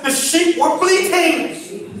was the sheep were bleating.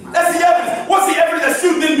 That's the evidence. What's the evidence that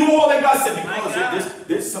sheep didn't do all that God said? Because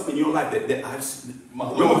there's something in your life that I've seen.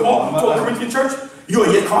 Remember Paul told the Corinthian church? You're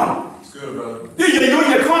yet carnal. It's good, brother. You're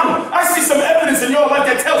yet carnal. I see some evidence in your life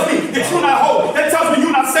that tells me that you're not holy. That tells me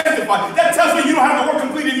you're not sanctified. That tells me you don't have the work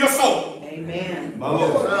completed in your soul. Amen. My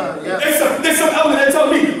Lord. There's some element that tells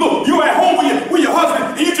me, look, you're at home with your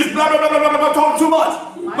husband and you just blah, blah, blah, blah, blah, blah, talking too much.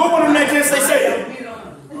 No one in there can say it.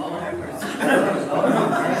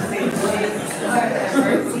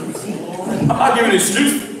 I'm not giving an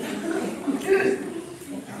excuse.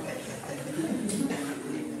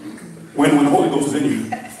 When the Holy Ghost is in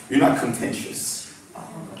you, you're not contentious.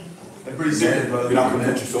 That's pretty good, brother. You're not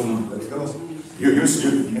contentious. You're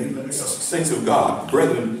saints of God,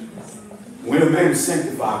 brethren. When a man is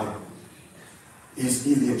sanctified, he's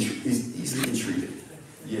easily entreated.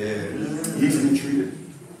 Yeah, easily entreated.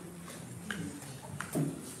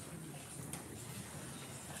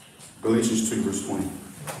 Galatians 2, verse 20.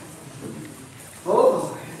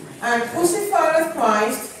 Oh. And crucified with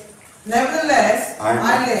Christ, nevertheless,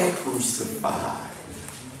 I live. Crucified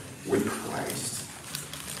with Christ.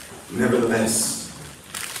 Nevertheless,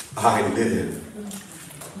 I live.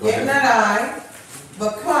 Yet not I,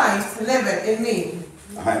 but Christ liveth in me.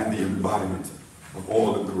 I am the embodiment of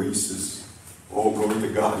all the graces. Oh, glory to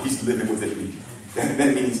God. He's living within me.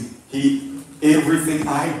 That means everything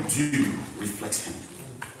I do reflects Him.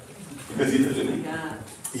 Because he lives in me.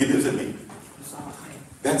 He lives in me.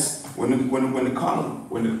 That's when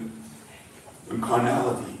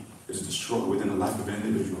carnality is destroyed within the life of an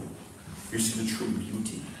individual, you see the true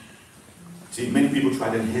beauty. See, many people try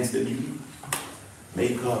to enhance their beauty.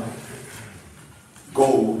 Makeup,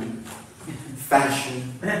 gold,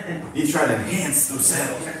 fashion. They try to enhance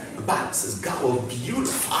themselves. The Bible says God will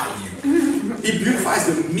beautify you. He beautifies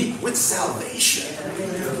the meek with salvation.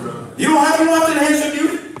 You don't have to enhance your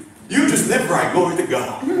beauty. You just live right. Glory to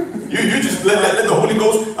God. You just let the Holy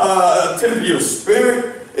Ghost temper your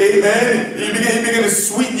spirit. Amen. He begin to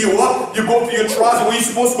sweeten you up. You go through your trials, and when you're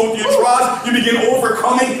supposed to go through your trials, you begin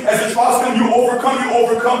overcoming. As the trials come, you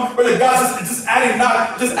overcome. Brother God, just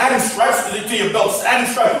adding stripes to your belt, just adding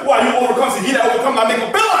stripes. Why? You overcome. So he that overcome, I make a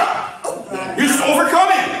pillar. You're just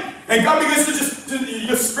overcoming. And God begins to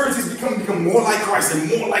your spirit is become more like Christ and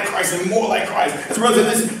more like Christ and more like Christ. As brothers,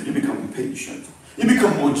 listen, you become patient. You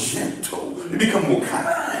become more gentle. You become more kind.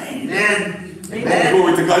 Amen.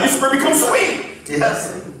 Glory to God. Your spirit becomes sweet.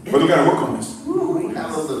 Yes. But we got to work on this. Hallelujah.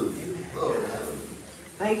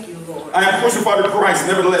 Thank you, Lord. I am crucified with Christ,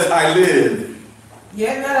 nevertheless I live.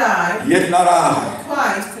 Yet not I. Yet not I.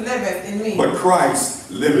 Christ liveth in me. But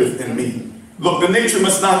Christ liveth in me. Look, the nature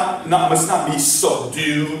must not be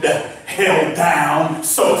subdued, held down,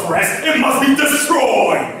 suppressed. It must be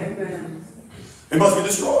destroyed. Amen. It must be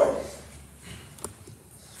destroyed.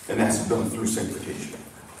 And that's done through sanctification.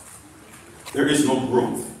 There is no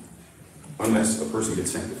growth unless a person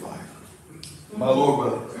gets sanctified. My Lord,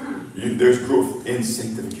 brother. There's growth in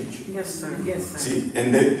sanctification. Yes, sir. Yes, sir. See,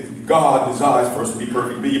 and that God desires for us to be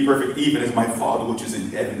perfect. Be ye perfect, even as my Father which is in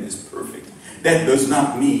heaven is perfect. That does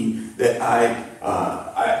not mean that I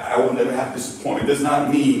will never have disappointment. It does not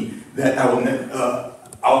mean that I'll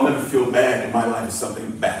never feel bad in my life if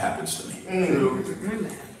something bad happens to me. Amen.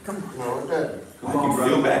 Come on. I can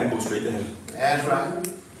feel bad and go straight to heaven. That's right.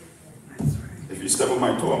 If you step on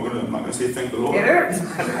my toe, I'm not going to say thank the Lord. It hurts. If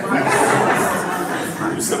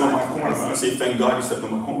you step on my corn, I'm not going to say thank God you stepped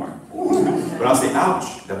on my corn. But I'll say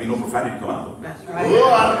ouch. There'll be no profanity come out. That's Good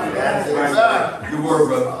right. yes, Good word,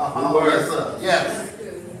 brother. Good word. Yes, sir. Yes.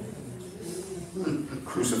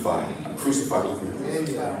 Crucified. I'm crucified with him.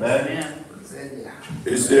 Amen.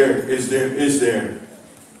 Is there has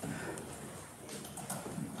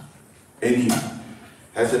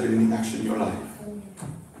there been any action in your life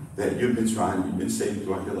that you've been saying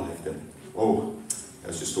throughout your life that, oh,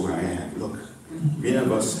 that's just the way I am? Look, many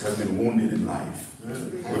of us have been wounded in life.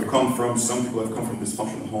 Some people have come from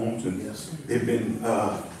dysfunctional homes, and they've been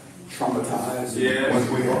traumatized in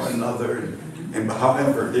one way or another. And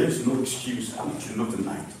however, there's no excuse. I want you to know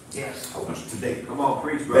tonight. Yes. I want you today. Come on,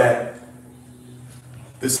 preach, bro. That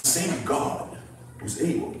the same God who's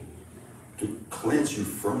able to cleanse you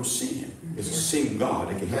from sin is the same God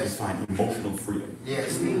that can help you find emotional freedom.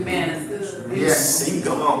 Yes. Amen. The Yes. same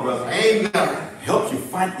Come God on, brother. Amen. help you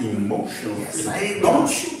find emotional freedom. Amen.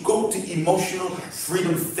 Don't you go to emotional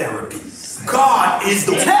freedom therapy. God is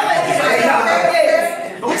the one.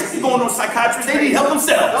 Don't you be going on psychiatrists. They need help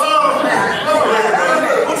themselves.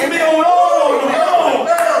 Don't you be going, no.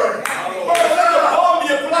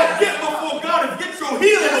 Get before God and get your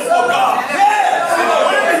healing before God. Yes.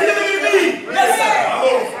 Whatever healing you need. Yes, sir.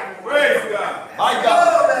 Praise God. My God.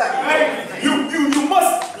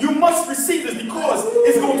 You must receive this because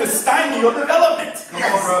it's going to stymie your development. Come on,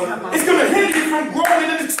 brother. It's going to hinder you from growing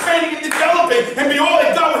and expanding and developing and be all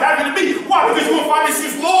that God would have you to be. Why? Because you're going to find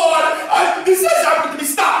issues. Lord, this says I want to be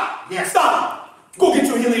stopped. Yes. Stop. Go get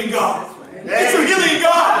your healing in God. Get your healing in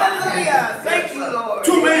God. Hallelujah. Thank you, Lord.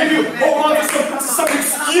 Too many of you hold on to some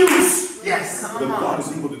excuse. Yes. But God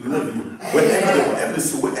is able to deliver you. Whatever you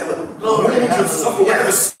suffer,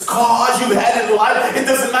 whatever scars you've had in life, it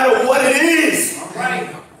doesn't matter what it is.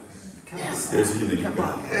 Right. Yes. There's healing in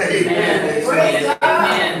God. Amen.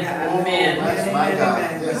 Amen. That's my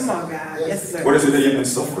God. Yes. Come on, God. Yes, sir. What is it that you've been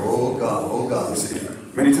suffering? Oh God. Oh God. See,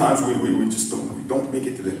 many times we just don't make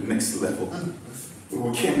it to the next level.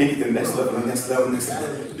 We can't make it to the next level,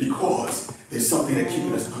 because there's something that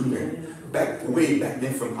keeping us under. Way back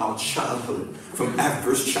then from our childhood, from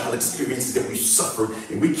adverse child experiences that we suffered,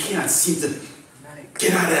 and we cannot seem to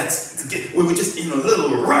get out of that. We were just in a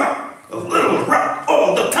little rut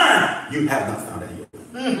all the time. You have not found that healing.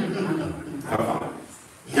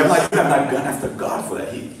 You have not gone after God for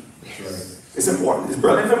that healing. It's important. It's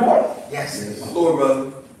important. Yes. My Lord,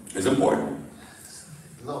 brother. It's important.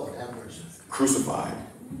 Lord have mercy. Crucified.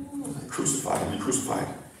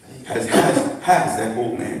 Has that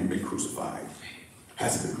old man been crucified?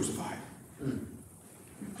 Has he been crucified?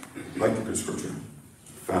 Like the good scripture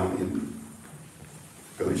found in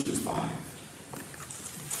Galatians 5.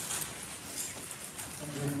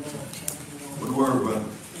 What word, brother?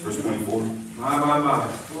 Verse 24. My.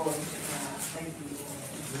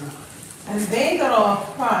 And they that are of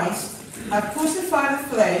Christ have crucified the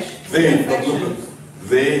flesh with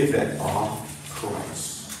They that are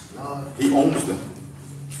Christ. He owns them.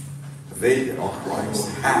 They that are Christ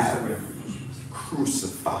have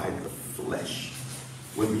crucified the flesh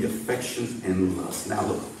with the affections and lusts. Now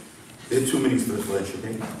look, there are two meanings for the flesh,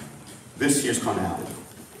 okay? This here's carnality.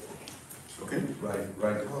 Okay?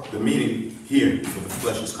 Right. The meaning here for the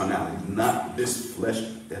flesh is carnality, not this flesh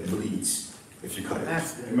that bleeds if you cut it.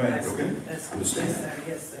 That's good. Amen. That's Okay? good. That's good. Understand? Yes, sir.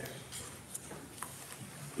 Yes, sir.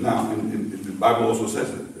 Now, in the Bible also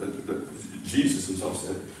says that Jesus himself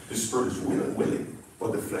said, the spirit is willing,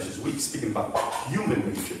 but the flesh is weak. Speaking about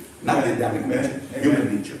human nature, not the Adamic nature,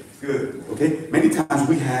 human nature. Good. Okay? Many times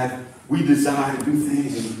we desire to do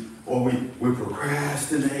things, or we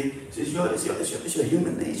procrastinate. It's your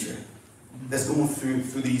human nature that's going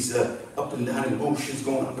through these up and down emotions,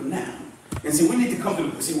 going up and down. And see, we need to come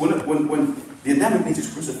to see when the Adamic nature is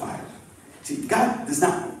crucified. See, God does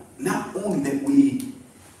not only that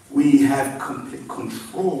we have complete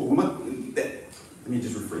control. Let me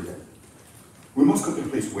just rephrase that. We must come to a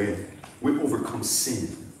place where we overcome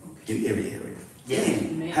sin in every area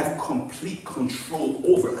and have complete control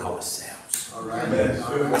over ourselves. All right.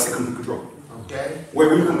 That's the complete control. Okay. Where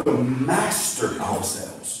we come to master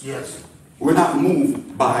ourselves. Yes. We're not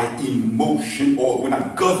moved by emotion, or we're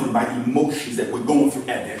not governed by emotions that we're going through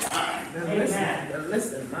at that time. Now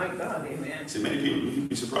listen, my God, amen. See, many people, you'd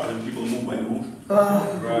be surprised when people are moved by emotion.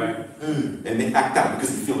 Right. And they act out because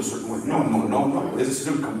they feel a certain way. No. There's a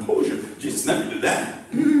certain composure. Jesus never did that.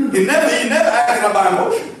 He never acted out by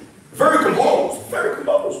emotion. Very composed.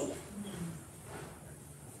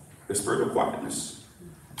 The spirit of quietness.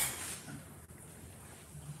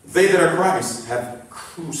 They that are Christ have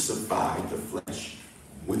crucified the flesh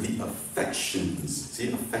with the affections.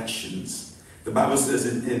 See, affections. The Bible says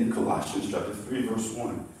in Colossians chapter 3, verse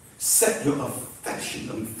 1, set your affection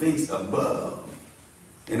on things above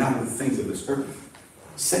and not on the things of this earth.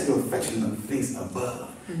 Set your affection on things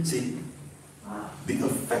above. See, the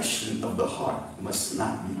affection of the heart must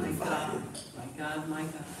not be divided. My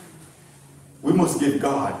God. We must give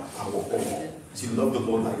God our all. See, love the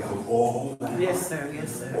Lord like our all. Yes, sir.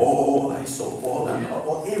 Yes, sir. All thy soul, all thy heart,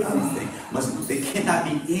 all everything. There cannot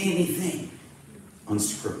be anything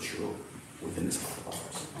unscriptural within this heart of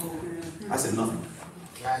ours. I said nothing.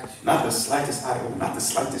 Not the slightest idol, not the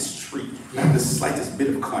slightest treat, not the slightest bit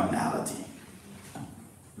of carnality.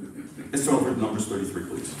 Let's turn over to Numbers 33,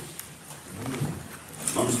 please.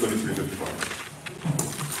 Numbers 33, 55.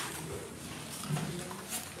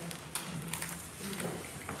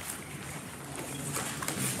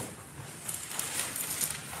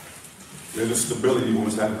 There's a stability we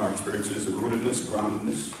must have in our experiences, a rootedness,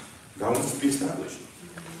 groundedness. God wants us to be established.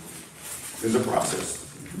 There's a process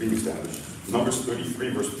of being established. Numbers 33,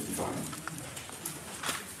 verse 55.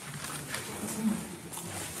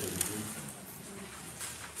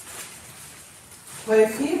 But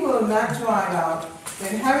if he will not drive out the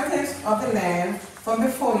inheritance of the land from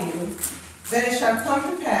before you, then it shall come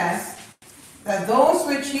to pass that those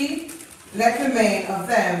which he let remain of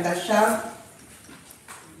them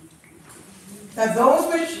that those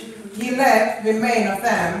which ye let remain of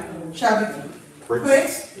them shall be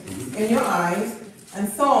pricks in your eyes and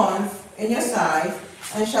thorns in your sides,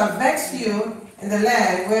 and shall vex you in the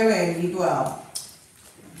land wherein ye dwell.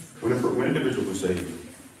 When individuals were saved,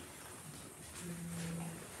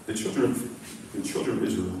 the children of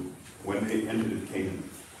Israel, when they entered into Canaan,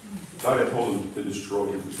 God had told them to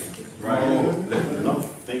destroy everything. Right. Let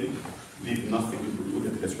nothing, leave nothing to breathe.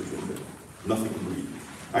 Look at that scripture. Nothing to breathe.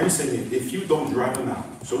 Now he's saying, if you don't drive them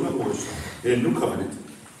out, so in other words, in a new covenant,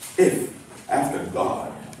 if after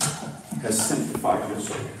God has sanctified your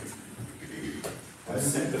soul,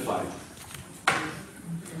 has sanctified you,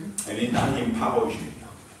 and he now empowers you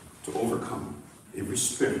to overcome every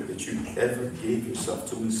spirit that you ever gave yourself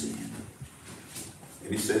to in sin.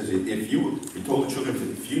 And he says, he told the children,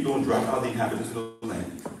 if you don't drive out the inhabitants of the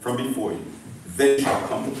land from before you, then shall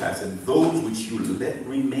come to pass, and those which you let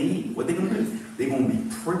remain, what they're going to do? They're going to be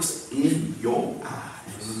pricks in your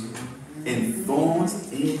eyes and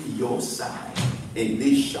thorns in your side, and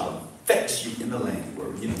they shall vex you in the land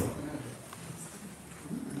where you dwell.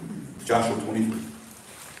 Joshua 23,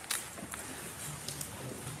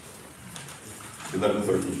 11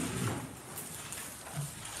 13.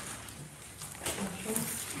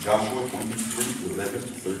 Joshua 23, 11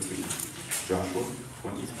 13. Joshua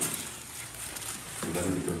 23,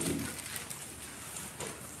 11 13.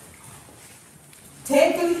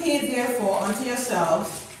 Take good heed therefore unto yourselves,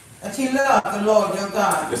 that ye love the Lord your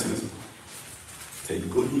God. Listen. Take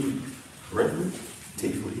good heed. Brethren,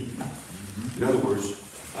 take good heed. In other words,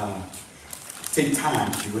 take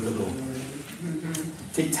time to be with the Lord.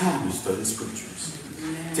 Take time to study the scriptures.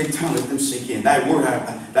 Take time to let them sink in. That word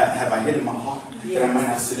that have I hid in my heart, that I might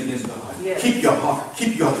not sin against God. Yes. Keep your heart,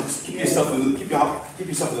 keep yourself in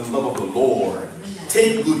the love of the Lord.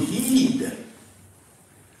 Take good heed.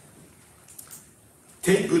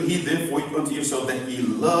 Take good heed, therefore, unto yourself that ye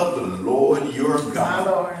love the Lord your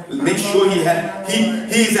God. Make sure he's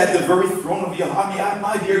at the very throne of your heart.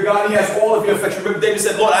 My dear God, he has all of your affection. Remember, David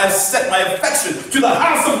said, Lord, I have set my affection to the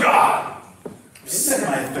house of God. Set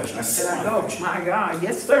my affection. I set my affection. My God,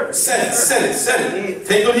 yes, sir. Set it.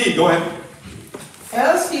 Take good heed. Go ahead.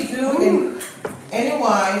 Else he do in any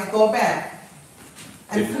wise go back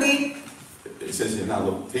and plead. It says here, now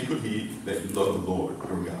look, take good heed that you love the Lord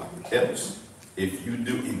your God. Else, if you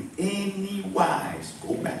do in any wise,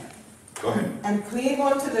 go back. Go ahead. And cleave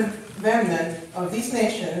unto the remnant of these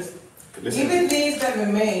nations, Listen. even these that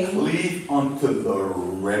remain. Cleave unto the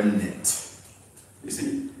remnant. You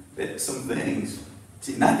see, that some things,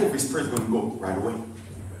 not every spirit is going to go right away.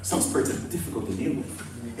 Some spirits are difficult to deal with.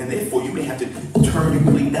 And therefore, you may have to turn your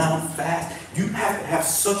plate down fast. You have to have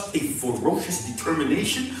such a ferocious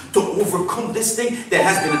determination to overcome this thing that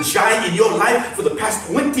has been a giant in your life for the past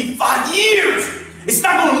 25 years. It's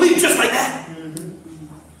not going to leave just like that.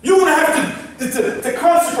 You're going to have to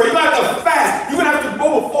consecrate. You're going to have to fast. You're going to have to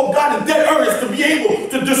go before God in dead earnest to be able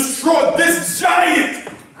to destroy this giant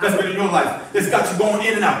that's been in your life. It's got you going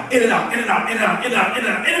in and out, in and out, in and out, in and out, in and out, in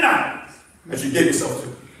and out, in and out, as you gave yourself to.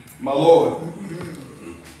 My Lord.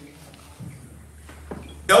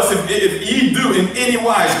 Else if ye do in any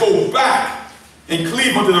wise go back and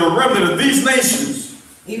cleave unto the remnant of these nations,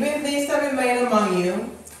 Even these that remain among you,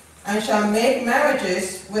 and shall make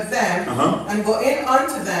marriages with them, and go in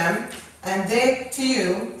unto them, and they to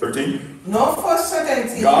you. 13. Know for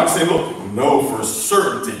certainty. God say, look, know for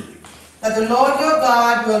certainty that the Lord your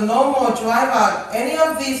God will no more drive out any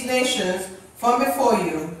of these nations from before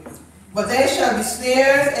you, but they shall be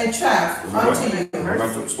snares and traps unto you.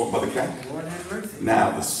 Remember, spoke about the cat.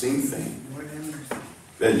 Now, the same thing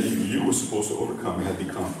that you were supposed to overcome has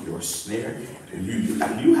become your snare. And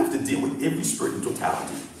you have to deal with every spirit in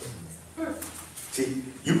totality. See,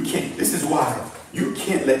 you can't, this is why you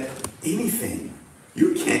can't let anything,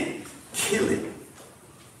 you can't kill it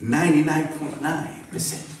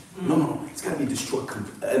 99.9%. No, it's got to be destroyed,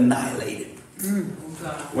 annihilated.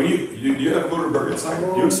 When you ever go to a burger site,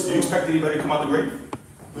 you expect anybody to come out the grave?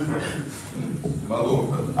 My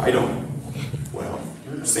Lord, I don't. Well,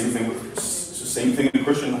 same thing with it's the same thing in the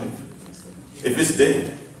Christian life. If it's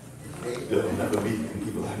dead, there'll never be an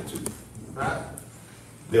evil attitude.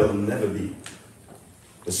 There'll never be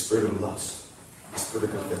the spirit of lust, the spirit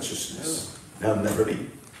of covetousness. There'll never be.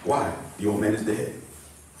 Why? The old man is dead.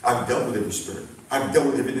 I've dealt with every spirit. I've dealt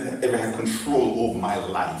with everything that ever had control over my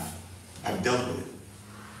life. I've dealt with it.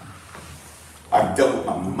 I've dealt with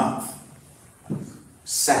my mouth.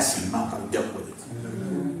 Sassy mouth, I've dealt with it.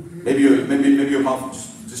 Maybe your mouth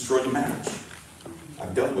just destroyed your marriage.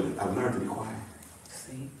 I've dealt with it. I've learned to be quiet.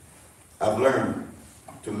 I've learned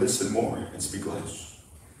to listen more and speak less.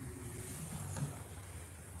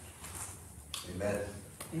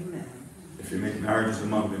 Amen. If you make marriages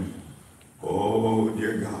among them, oh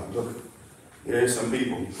dear God, look, there's some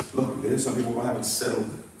people who haven't settled.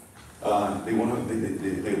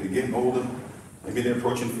 They're getting older. Maybe they're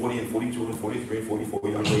approaching 40 and 42 and 43 and 44,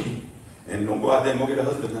 young lady. And don't go out there and go get a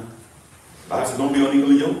husband now. God says, don't be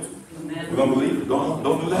unequally yoked. We're going to believe it. Don't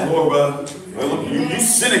do that. Well, look, you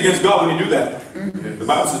sin against God when you do that. The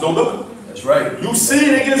Bible says don't do it. That's right. You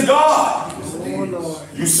sin against God.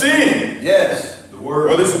 You sin. Yes. The word.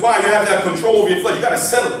 Well, this is why you have to have control over your flesh. You got to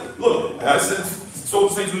settle it. Look, I said, so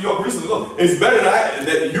the saints in New York recently, look, it's better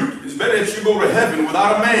that you go to heaven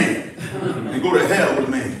without a man than go to hell with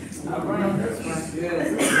a man.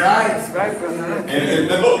 That's right, brother. And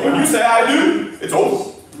look, when you say I do, it's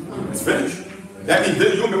over. It's finished. That means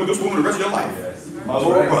you're going to be with this woman the rest of your life. My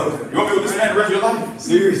Lord, brother. You're going to be with this man the rest of your life.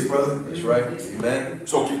 Serious, brother. That's right. Amen.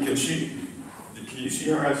 So can you see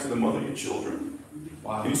her as the mother of your children?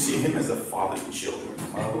 Wow. Can you see him as the father of your children?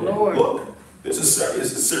 Lord. Look, this is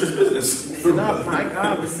serious business. Listen up, my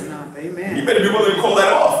God, listen up. Amen. You better be willing to call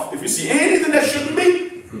that off. If you see anything that shouldn't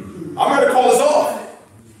be, I'm ready to call this off.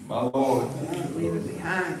 My Lord. Leave it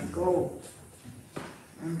behind and go.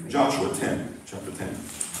 Joshua 10, chapter 10.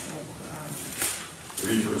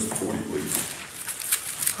 Read verse 40, please.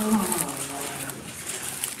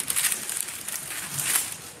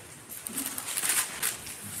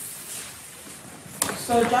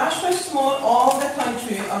 So Joshua smote all the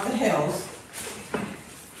country of the hills,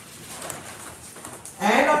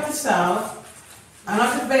 and of the south, and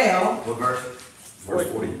of the vale. What verse? Verse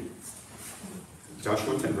 40.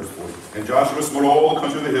 Joshua 10, verse 40. And Joshua smote all the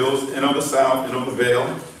country of the hills, and of the south, and of the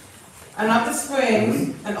vale, And of the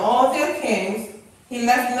springs, and all their kings. He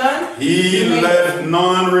left none. He left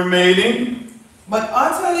none remaining, but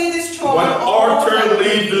utterly destroyed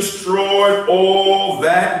all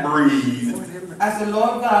that breathed, as the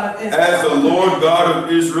Lord God of Israel. as the Lord God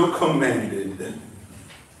of Israel commanded.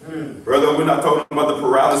 Brother, we're not talking about the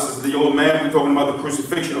paralysis of the old man, we're talking about the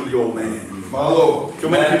crucifixion of the old man. My Lord. Too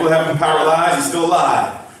many people have him paralyzed, he's still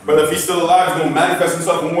alive. But if he's still alive, he's going to manifest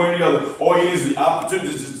himself in one or the other. All he needs is the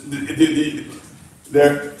opportunity,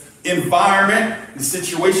 the environment, the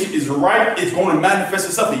situation is right, it's going to manifest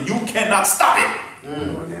itself, and you cannot stop it.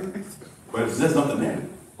 But if there's nothing there,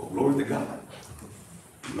 oh, glory to God.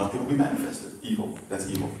 Nothing will be manifested. Evil, that's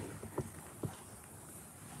evil.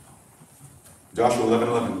 Joshua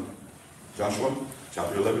 11:11. Joshua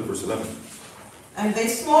chapter 11, verse 11. And they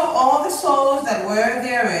smote all the souls that were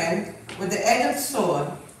therein with the edge of the sword,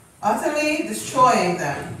 utterly destroying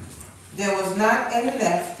them. There was not any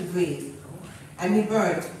left to breathe. And he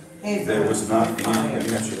burnt his. There was not any. Let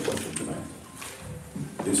me ask you a question tonight.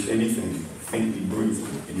 Is anything faintly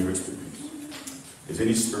breathing in your experience? Is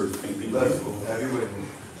any spirit faintly breathing? Have you with me?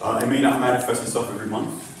 It may not manifest itself every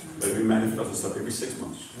month, but it may manifest itself every 6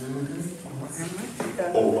 months.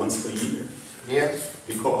 Or once a year. Yes.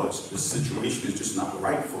 Because the situation is just not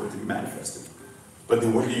right for it to be manifested. But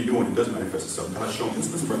then what do you do when it does manifest itself? God's showing this.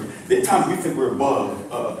 Listen, brother. There are times we think we're above,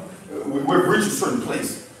 we're reaching a certain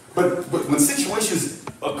place. But when situations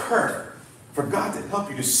occur, for God to help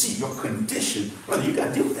you to see your condition, brother, you got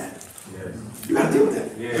to deal with that. Yes. You got to deal with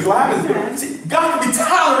that. Because what happens is, see, God can be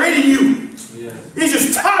tolerating you. Yes. He's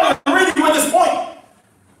just tolerating you at this point.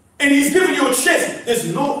 And he's giving you a chance. It's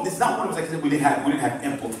not one of those like we didn't have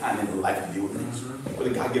ample time in the life to deal with things. But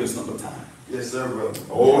did God give us number time? Yes, sir, brother.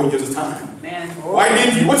 Oh, he gives us time. Man. Why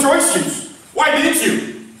didn't you? What's your excuse? Why didn't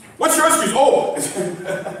you? What's your excuse? Oh,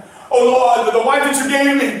 oh Lord, the wife that you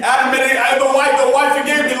gave me. The wife you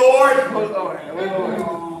gave me, Lord. Oh, Lord. Oh,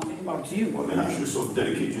 Lord. About you. Well, then I should so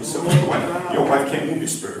dedicate yourself to your wife. Your wife can't move your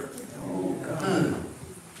spirit. Oh, God.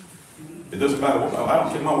 It doesn't matter what, I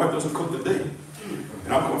don't care. My wife doesn't cook today.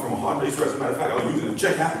 And I'm coming from a hard day's rest. As a matter of fact, I was using a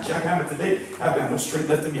jackhammer today. I've got no strength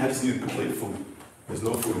left in me. I just need a plate of food. There's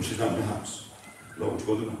no food and she's not in the house. Lord,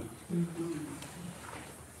 what you going to do?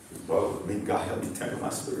 Well, may God help me temper my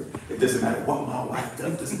spirit. It doesn't matter what my wife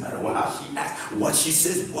does. It doesn't matter how she acts, what she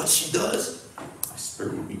says, what she does. My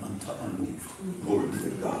spirit will be unmoved. Glory be to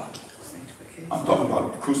God. I'm talking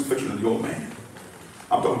about the crucifixion of the old man.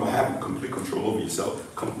 I'm talking about having complete control over yourself,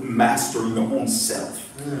 mastering your own self.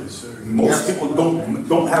 Yes, most people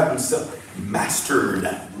don't have themselves mastered.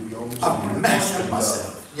 I've mastered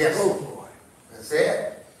myself. Yes. Oh, that's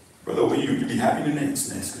it. Brother, well, you be happy in the next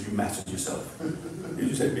because you mastered yourself. You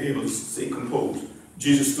just have to be able to stay composed.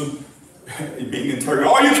 Jesus stood being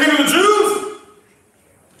interrogated. Are you king of the Jews?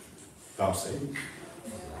 Thou sayest.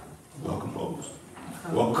 Well composed.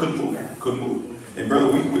 Well, couldn't move. And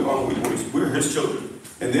brother, we're his children.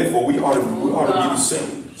 And therefore, we ought to be the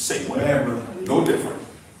same way. No different.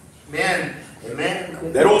 Amen.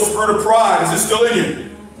 Amen. That old spirit of pride, is it still in you?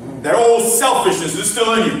 That old selfishness, is it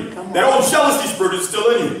still in you? That old jealousy spirit, is it still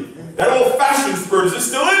in you? That old fashioned spirit, is it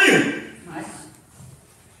still in you?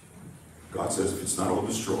 God says if it's not all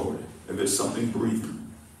destroyed, if there's something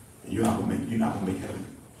breathing, you're not going to make heaven.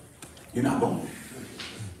 You're not going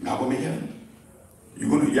to make heaven. You're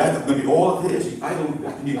going to be all of his. I don't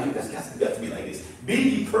have to be like this. It has to be like this. Be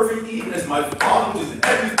ye perfect, even as my Father who is in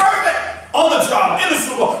heaven is perfect. On the job, in the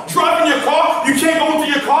school, driving your car. You can't go into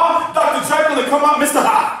your car. Dr. Jekyll and come out, Mr.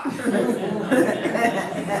 Hyde.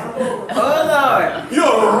 Oh, Lord. You're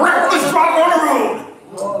a reckless driver on the road.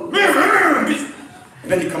 And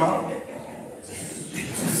then you come out.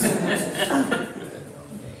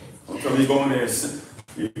 Don't tell me you go in there and sin.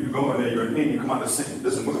 You go in there, you're in pain, you come out and sin. It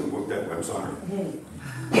doesn't work that way. I'm sorry.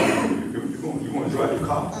 You want to drive your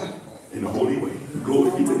car in a holy way.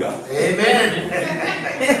 Glory be to God. Amen.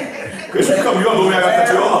 Because you come, you're going to go there, I got to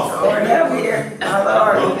cut you off. Lord, help me here. My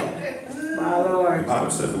Lord. My Lord. The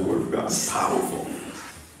Bible says the word of God is powerful.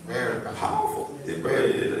 Very powerful.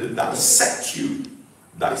 It dissects you.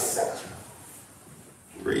 Dissects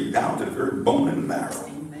you. Right down to the very bone and marrow.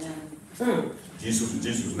 Amen. Jesus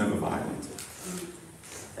was never violent.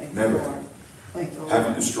 Never.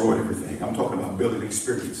 Haven't destroyed everything. I'm talking about building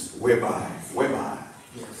experience. Whereby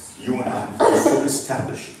you and I are so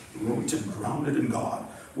established, rooted, grounded in God,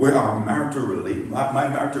 where our my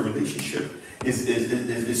marital relationship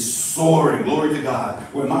is soaring. Glory to God.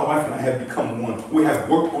 Where my wife and I have become one. We have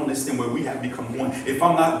worked on this thing where we have become one. If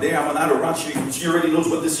I'm not there, I'm not around, she already knows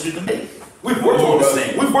what decision to make. We've worked on this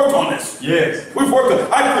thing. We've worked on this. Yes. We've worked on it.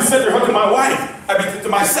 I presented her to my wife. I mean, to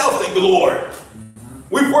myself, thank the Lord.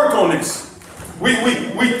 We've worked on this. We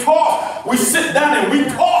talk. We sit down and we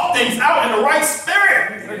talk things out in the right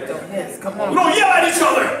spirit. Yes, come on. We don't yell at each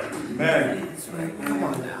other. Amen. Come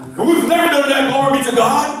on now. But we've never done that. Glory be to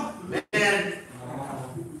God. Man.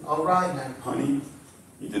 All right, man. Honey,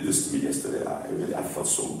 you did this to me yesterday. I felt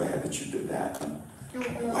so bad that you did that.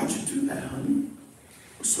 Why'd you do that, honey?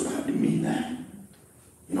 So how do you mean that?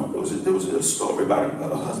 You know, there was a story about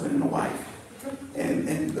a husband and a wife. And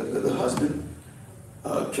the husband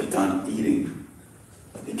kept on eating.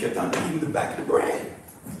 He kept on eating the back of the bread.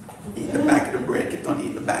 Eating the back of the bread. Kept on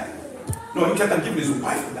eating the back. No, he kept on giving his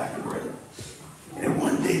wife the back of the bread. And then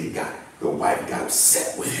one day the wife got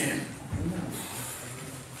upset with him.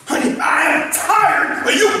 Honey, I am tired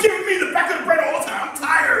of you giving me the back of the bread all the time. I'm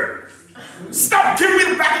tired. Stop giving me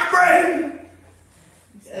the back of the bread.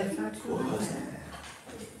 Poor husband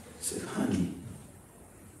said, honey,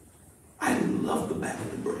 I love the back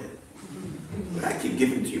of the bread. But I keep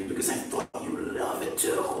giving it to you because I thought you would love it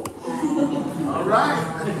too. All right.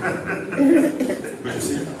 But you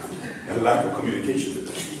see, a lack of communication.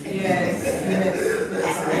 Yes.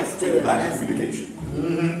 Yes. Lack of communication.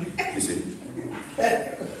 You see,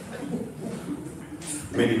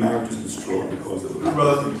 many marriages destroyed because of lack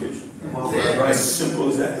of communication. As simple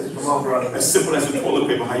as that. Come on, brother. As simple as the toilet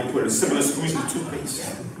paper, how you put it. As simple as squeezing the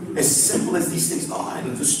toothpaste. As simple as these things are,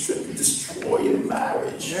 it'll destroy your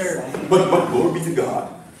marriage. But glory be to God.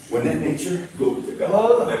 When that nature, glory to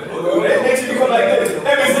God. When that nature becomes like this,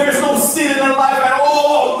 that means there is no sin in their life at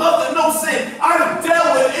all. Nothing, no sin. I've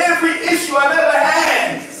dealt with every issue I've ever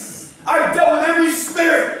had. I've dealt with every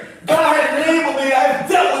spirit. God had enabled me. I've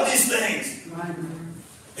dealt with these things.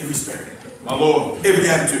 Every spirit. My Lord. Every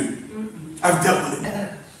attitude. I've dealt with it.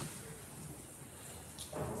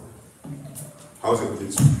 How is it with you?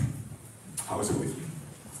 How is it with you?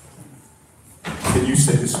 Can you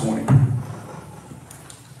say this morning,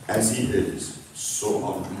 as he is, so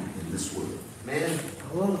are we in this world? Man.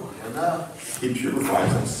 Enough. He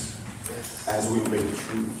purifies us as we obey the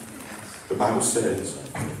truth. The Bible says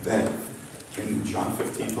that in John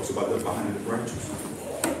 15 talks about the vine and the branches.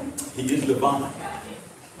 He is the vine.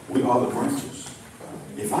 We are the branches.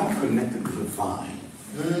 If I'm connected to the vine,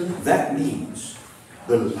 that means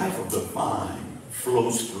the life of the vine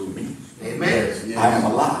flows through me. Amen. I am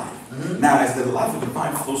alive. Now, as the life of the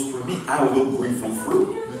vine flows through me, I will bring forth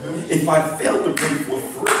fruit. If I fail to bring forth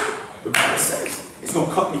fruit, the Bible says it's going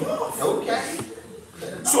to cut me off. Okay.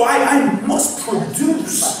 So I must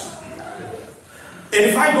produce. And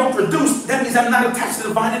if I don't produce, that means I'm not attached to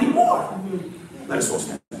the vine anymore. Let us all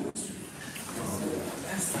stand.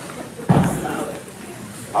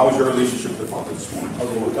 How was your relationship with the Father this morning? Is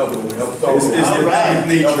there that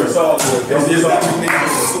nature? Is there that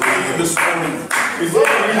nature this morning? Is there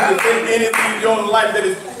anything in your life that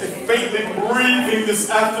is faintly breathing this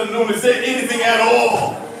afternoon? Is there anything at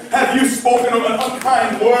all? Have you spoken of an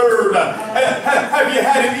unkind word? Have you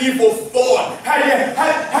had an evil thought?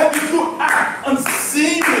 Have you act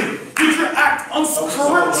unseemly? Did you act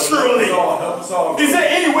unscripturally? Is there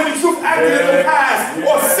any way that you've acted in the past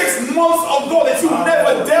or 6 months ago that you've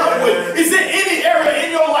never dealt with? Is there any area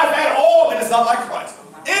in your life at all that is not like Christ?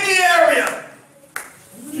 Any area?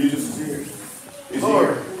 Jesus is here. He's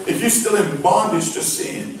here. If you're still in bondage to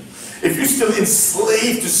sin, if you're still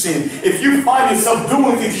enslaved to sin, if you find yourself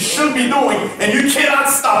doing things you shouldn't be doing and you cannot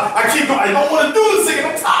stop, I keep going, I don't want to do this thing,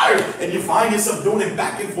 I'm tired, and you find yourself doing it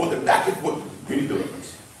back and forth, you need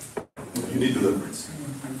deliverance. You need deliverance.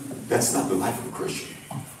 That's not the life of a Christian.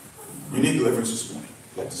 You need deliverance this morning.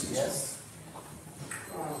 Let us see. Yes.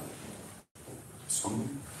 Song.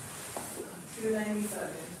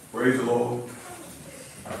 Praise the Lord.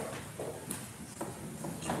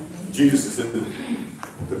 Jesus is in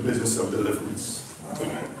the business of deliverance.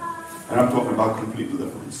 And I'm talking about complete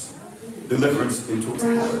deliverance. Deliverance in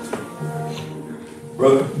totality.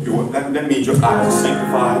 Brother, that means your eyes are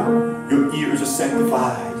sanctified, your ears are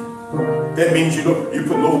sanctified. That means you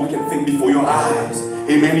put no wicked thing before your eyes.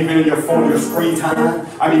 Amen. Even in your phone, your screen time.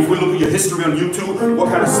 I mean, if we look at your history on YouTube, what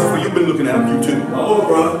kind of stuff have you been looking at on YouTube? Oh,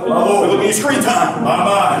 brother. Oh, look at your screen time. My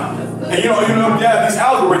mind. And you know, yeah, these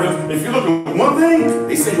algorithms, if you look at one thing,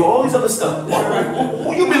 they send you all these other stuff.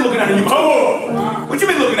 What you been looking at on YouTube? Oh, what you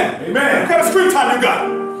been looking at? Amen. What kind of screen time you got?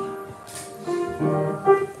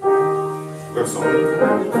 Verse on.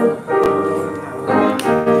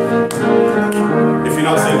 If you're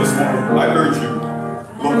not saved this morning, I urge you,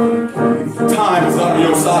 Lord,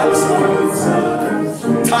 side this morning.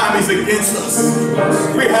 Time is against us.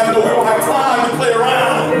 We don't have time to play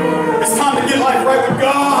around. It's time to get life right with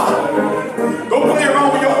God. Don't play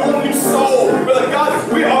around with your only soul. Brother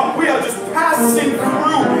God, we are just passing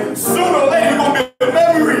through. Sooner or later, you're going to be a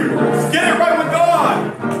memory. Get it right with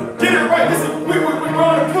God. Get it right. Listen, we're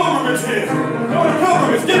on a pilgrimage here. We're on a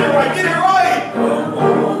pilgrimage. Get it right. Get it right.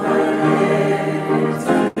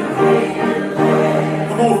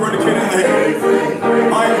 Come over in the kingdom.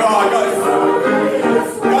 My God,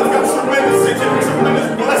 God's got tremendous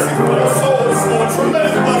blessings for your soul this morning.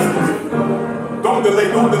 Tremendous blessings. Don't delay.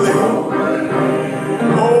 Don't delay.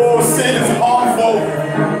 Oh, sin is harmful.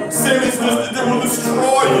 Sin is it will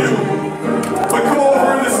destroy you. But come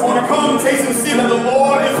over in this morning. Come taste and see that the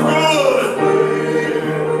Lord is good.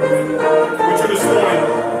 I want you this morning,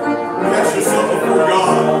 cast yourself before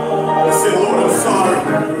God and say, Lord, I'm sorry.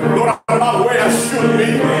 Lord, I'm not where I should be.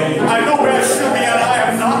 I know where I should be and I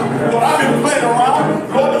am not. Lord, I've been playing around.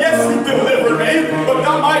 Lord, yes, you delivered me. But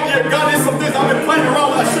God, my dear God, there's some things I've been playing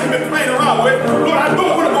around with I shouldn't have been playing around with. Lord, I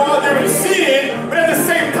don't want to go out there and sin, but at the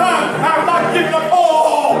same time, I'm not giving up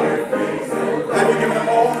all. Have you given up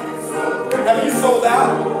all? Have you sold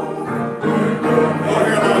out? Lord,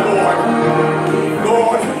 hear my Lord.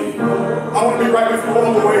 Lord, I want to be right with you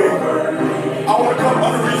all the way. I want to come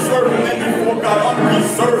unreservedly before God,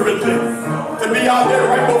 unreservedly. To be out there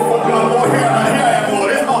right before God. Lord, here I am, Lord.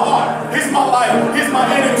 Here's my heart. Here's my life. Here's my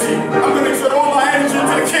energy. I'm going to exert all my energy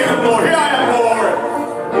into the kingdom, Lord. Here I am, Lord.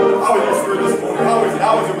 How is your spirit this morning? How is it?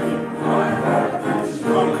 How is it with you?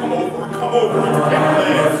 Come over into the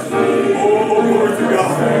land. Oh, glory to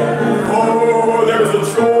God. Oh, there's a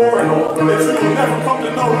joy that you will never come to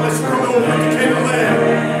know unless you come over into the land.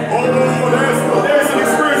 Oh, there's an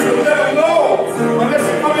experience you'll never know unless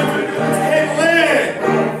you come into the land.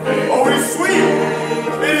 Oh, it's sweet.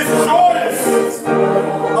 It is joyous.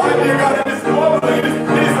 My dear God, it is bubbling. It is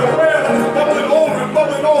a well that is bubbling over and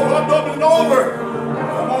bubbling over. I'm bubbling over.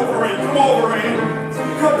 Come over in.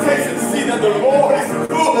 Come taste and see that the Lord is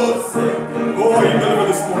good. Oh, are you delivered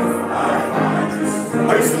this morning?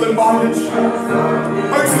 Are you still in bondage?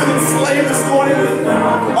 Are you still enslaved this morning?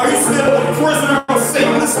 Are you still a prisoner of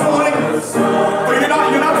Satan this morning? But you're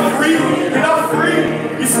not free. You're not free.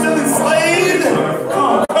 You're still enslaved.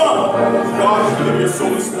 Come. God is deliver your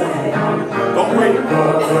soul this morning. Don't wait.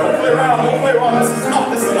 Don't play around. This is not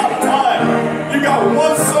the time. You got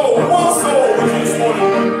one soul with you this morning.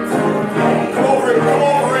 Come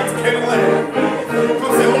over into Canaan land.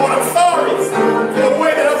 Come say, Lord, I'm sorry for the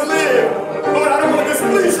way that I've lived. Lord, I don't want to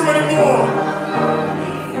displease you anymore.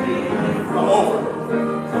 Come over.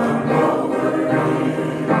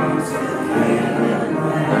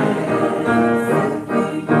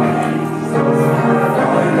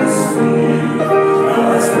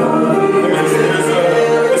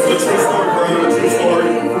 It's a true story, brother. A true story.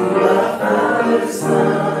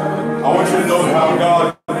 I want you to know how God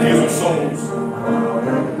deals with souls.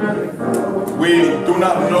 We do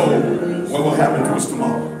not know what will happen to us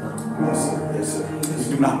tomorrow. Yes, sir. We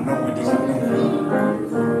do not know.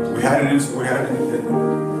 We had it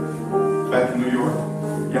back in New York.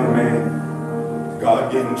 Young man, God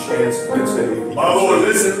gave him a chance to get saved. My Lord,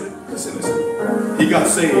 listen. He got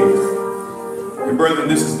saved. And brethren,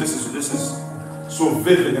 this is so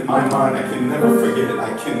vivid in my mind. I can never forget it.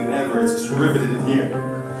 It's just riveted in here.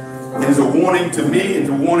 And it's a warning to me and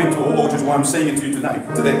a warning to all, which is why I'm saying it to you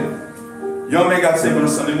today. Young man got saved on a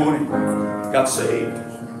Sunday morning. Got saved.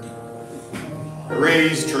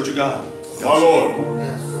 Raised Church of God. My Lord.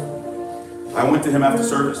 I went to him after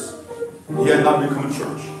service. He had not become a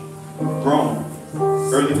church. Grown.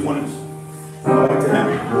 Early 20s. I went to him.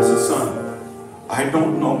 I said, son, I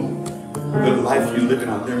don't know the life you live in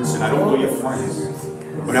out there in sin. I don't know your friends.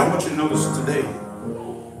 But I want you to know this today.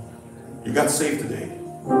 You got saved today.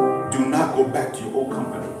 Do not go back to your old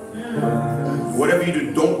company. Whatever you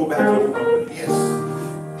do, don't go back to your old company. Yes.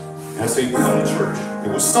 And I said, come to church.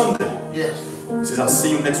 It was Sunday. Yes. He says, I'll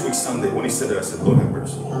see you next week Sunday. When he said that, I said, Lord have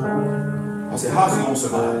mercy. I said, how's he going to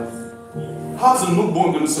survive? How's a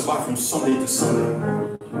newborn going to survive from Sunday to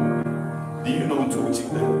Sunday? Do you know in 2 weeks he's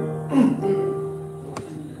dead?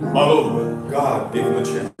 My Lord, God gave him a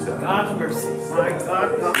chance. God's mercy. My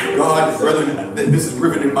God. God, brethren, this is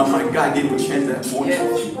riveted in my mind. God gave him a chance that morning.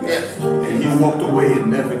 Yes. And he walked away and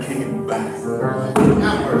never came back.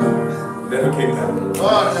 Never came back.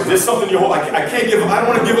 There's something in your whole, I can't give up. I don't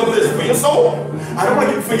want to give up this for your soul. I don't want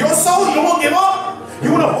to give for your soul. You don't want to give up. You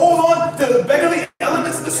want to hold on to the beggarly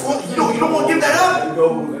elements of this world. You don't want to give that up.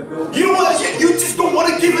 You don't want to. You just don't want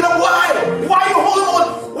to give it up. Why? Why are you holding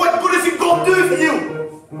on? What good is he going to do for you?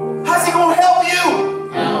 How's he going to help you?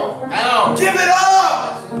 Ow. Give it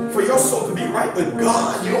up.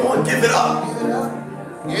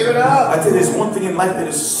 Give it up. I tell you, there's one thing in life that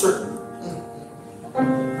is certain.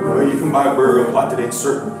 Well, you can buy a burger plot that ain't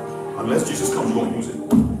certain. Unless Jesus comes, you're going to use it.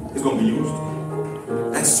 It's going to be used.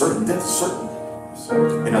 That's certain. That's certain.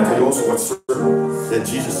 And I'll tell you also what's certain. That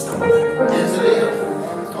Jesus is coming back. Yes, it is.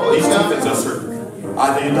 These two things are certain.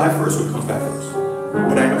 Either you die first or it comes back first.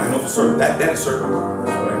 But I know for certain. That is certain.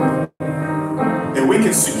 And we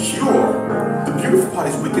can secure, the beautiful part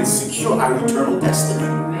is we can secure our eternal destiny.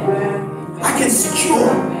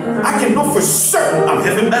 I can know for certain I'm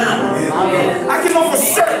heaven bound. I can know for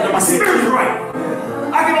certain that my spirit is right.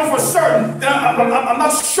 I can know for certain that I'm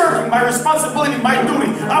not shirking my responsibility, my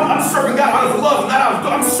duty. I'm serving God out of love, not out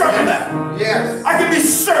of I'm serving that. Yes. I can be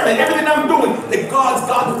certain that everything I'm doing, that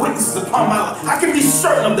God's witnesses upon my life. I can be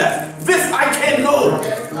certain of that. This I can know.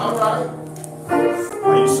 All right.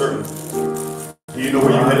 Are you certain? Do you know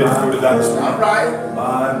where you're headed through the darkness? All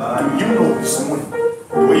right. Do you know this morning?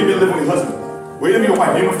 The way you've been living with your husband, the way you live with your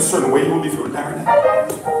wife, you know for certain where you will be through the dark night.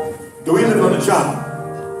 The way you live on the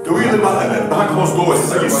job, the way you live behind closed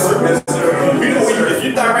doors. Are you certain? You know if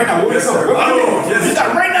you die right now, what will you do? If you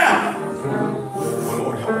die right now.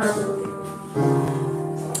 Lord help us.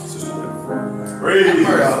 Sister, praise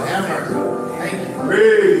God. Have mercy. Thank you.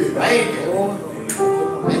 Praise God. Thank you.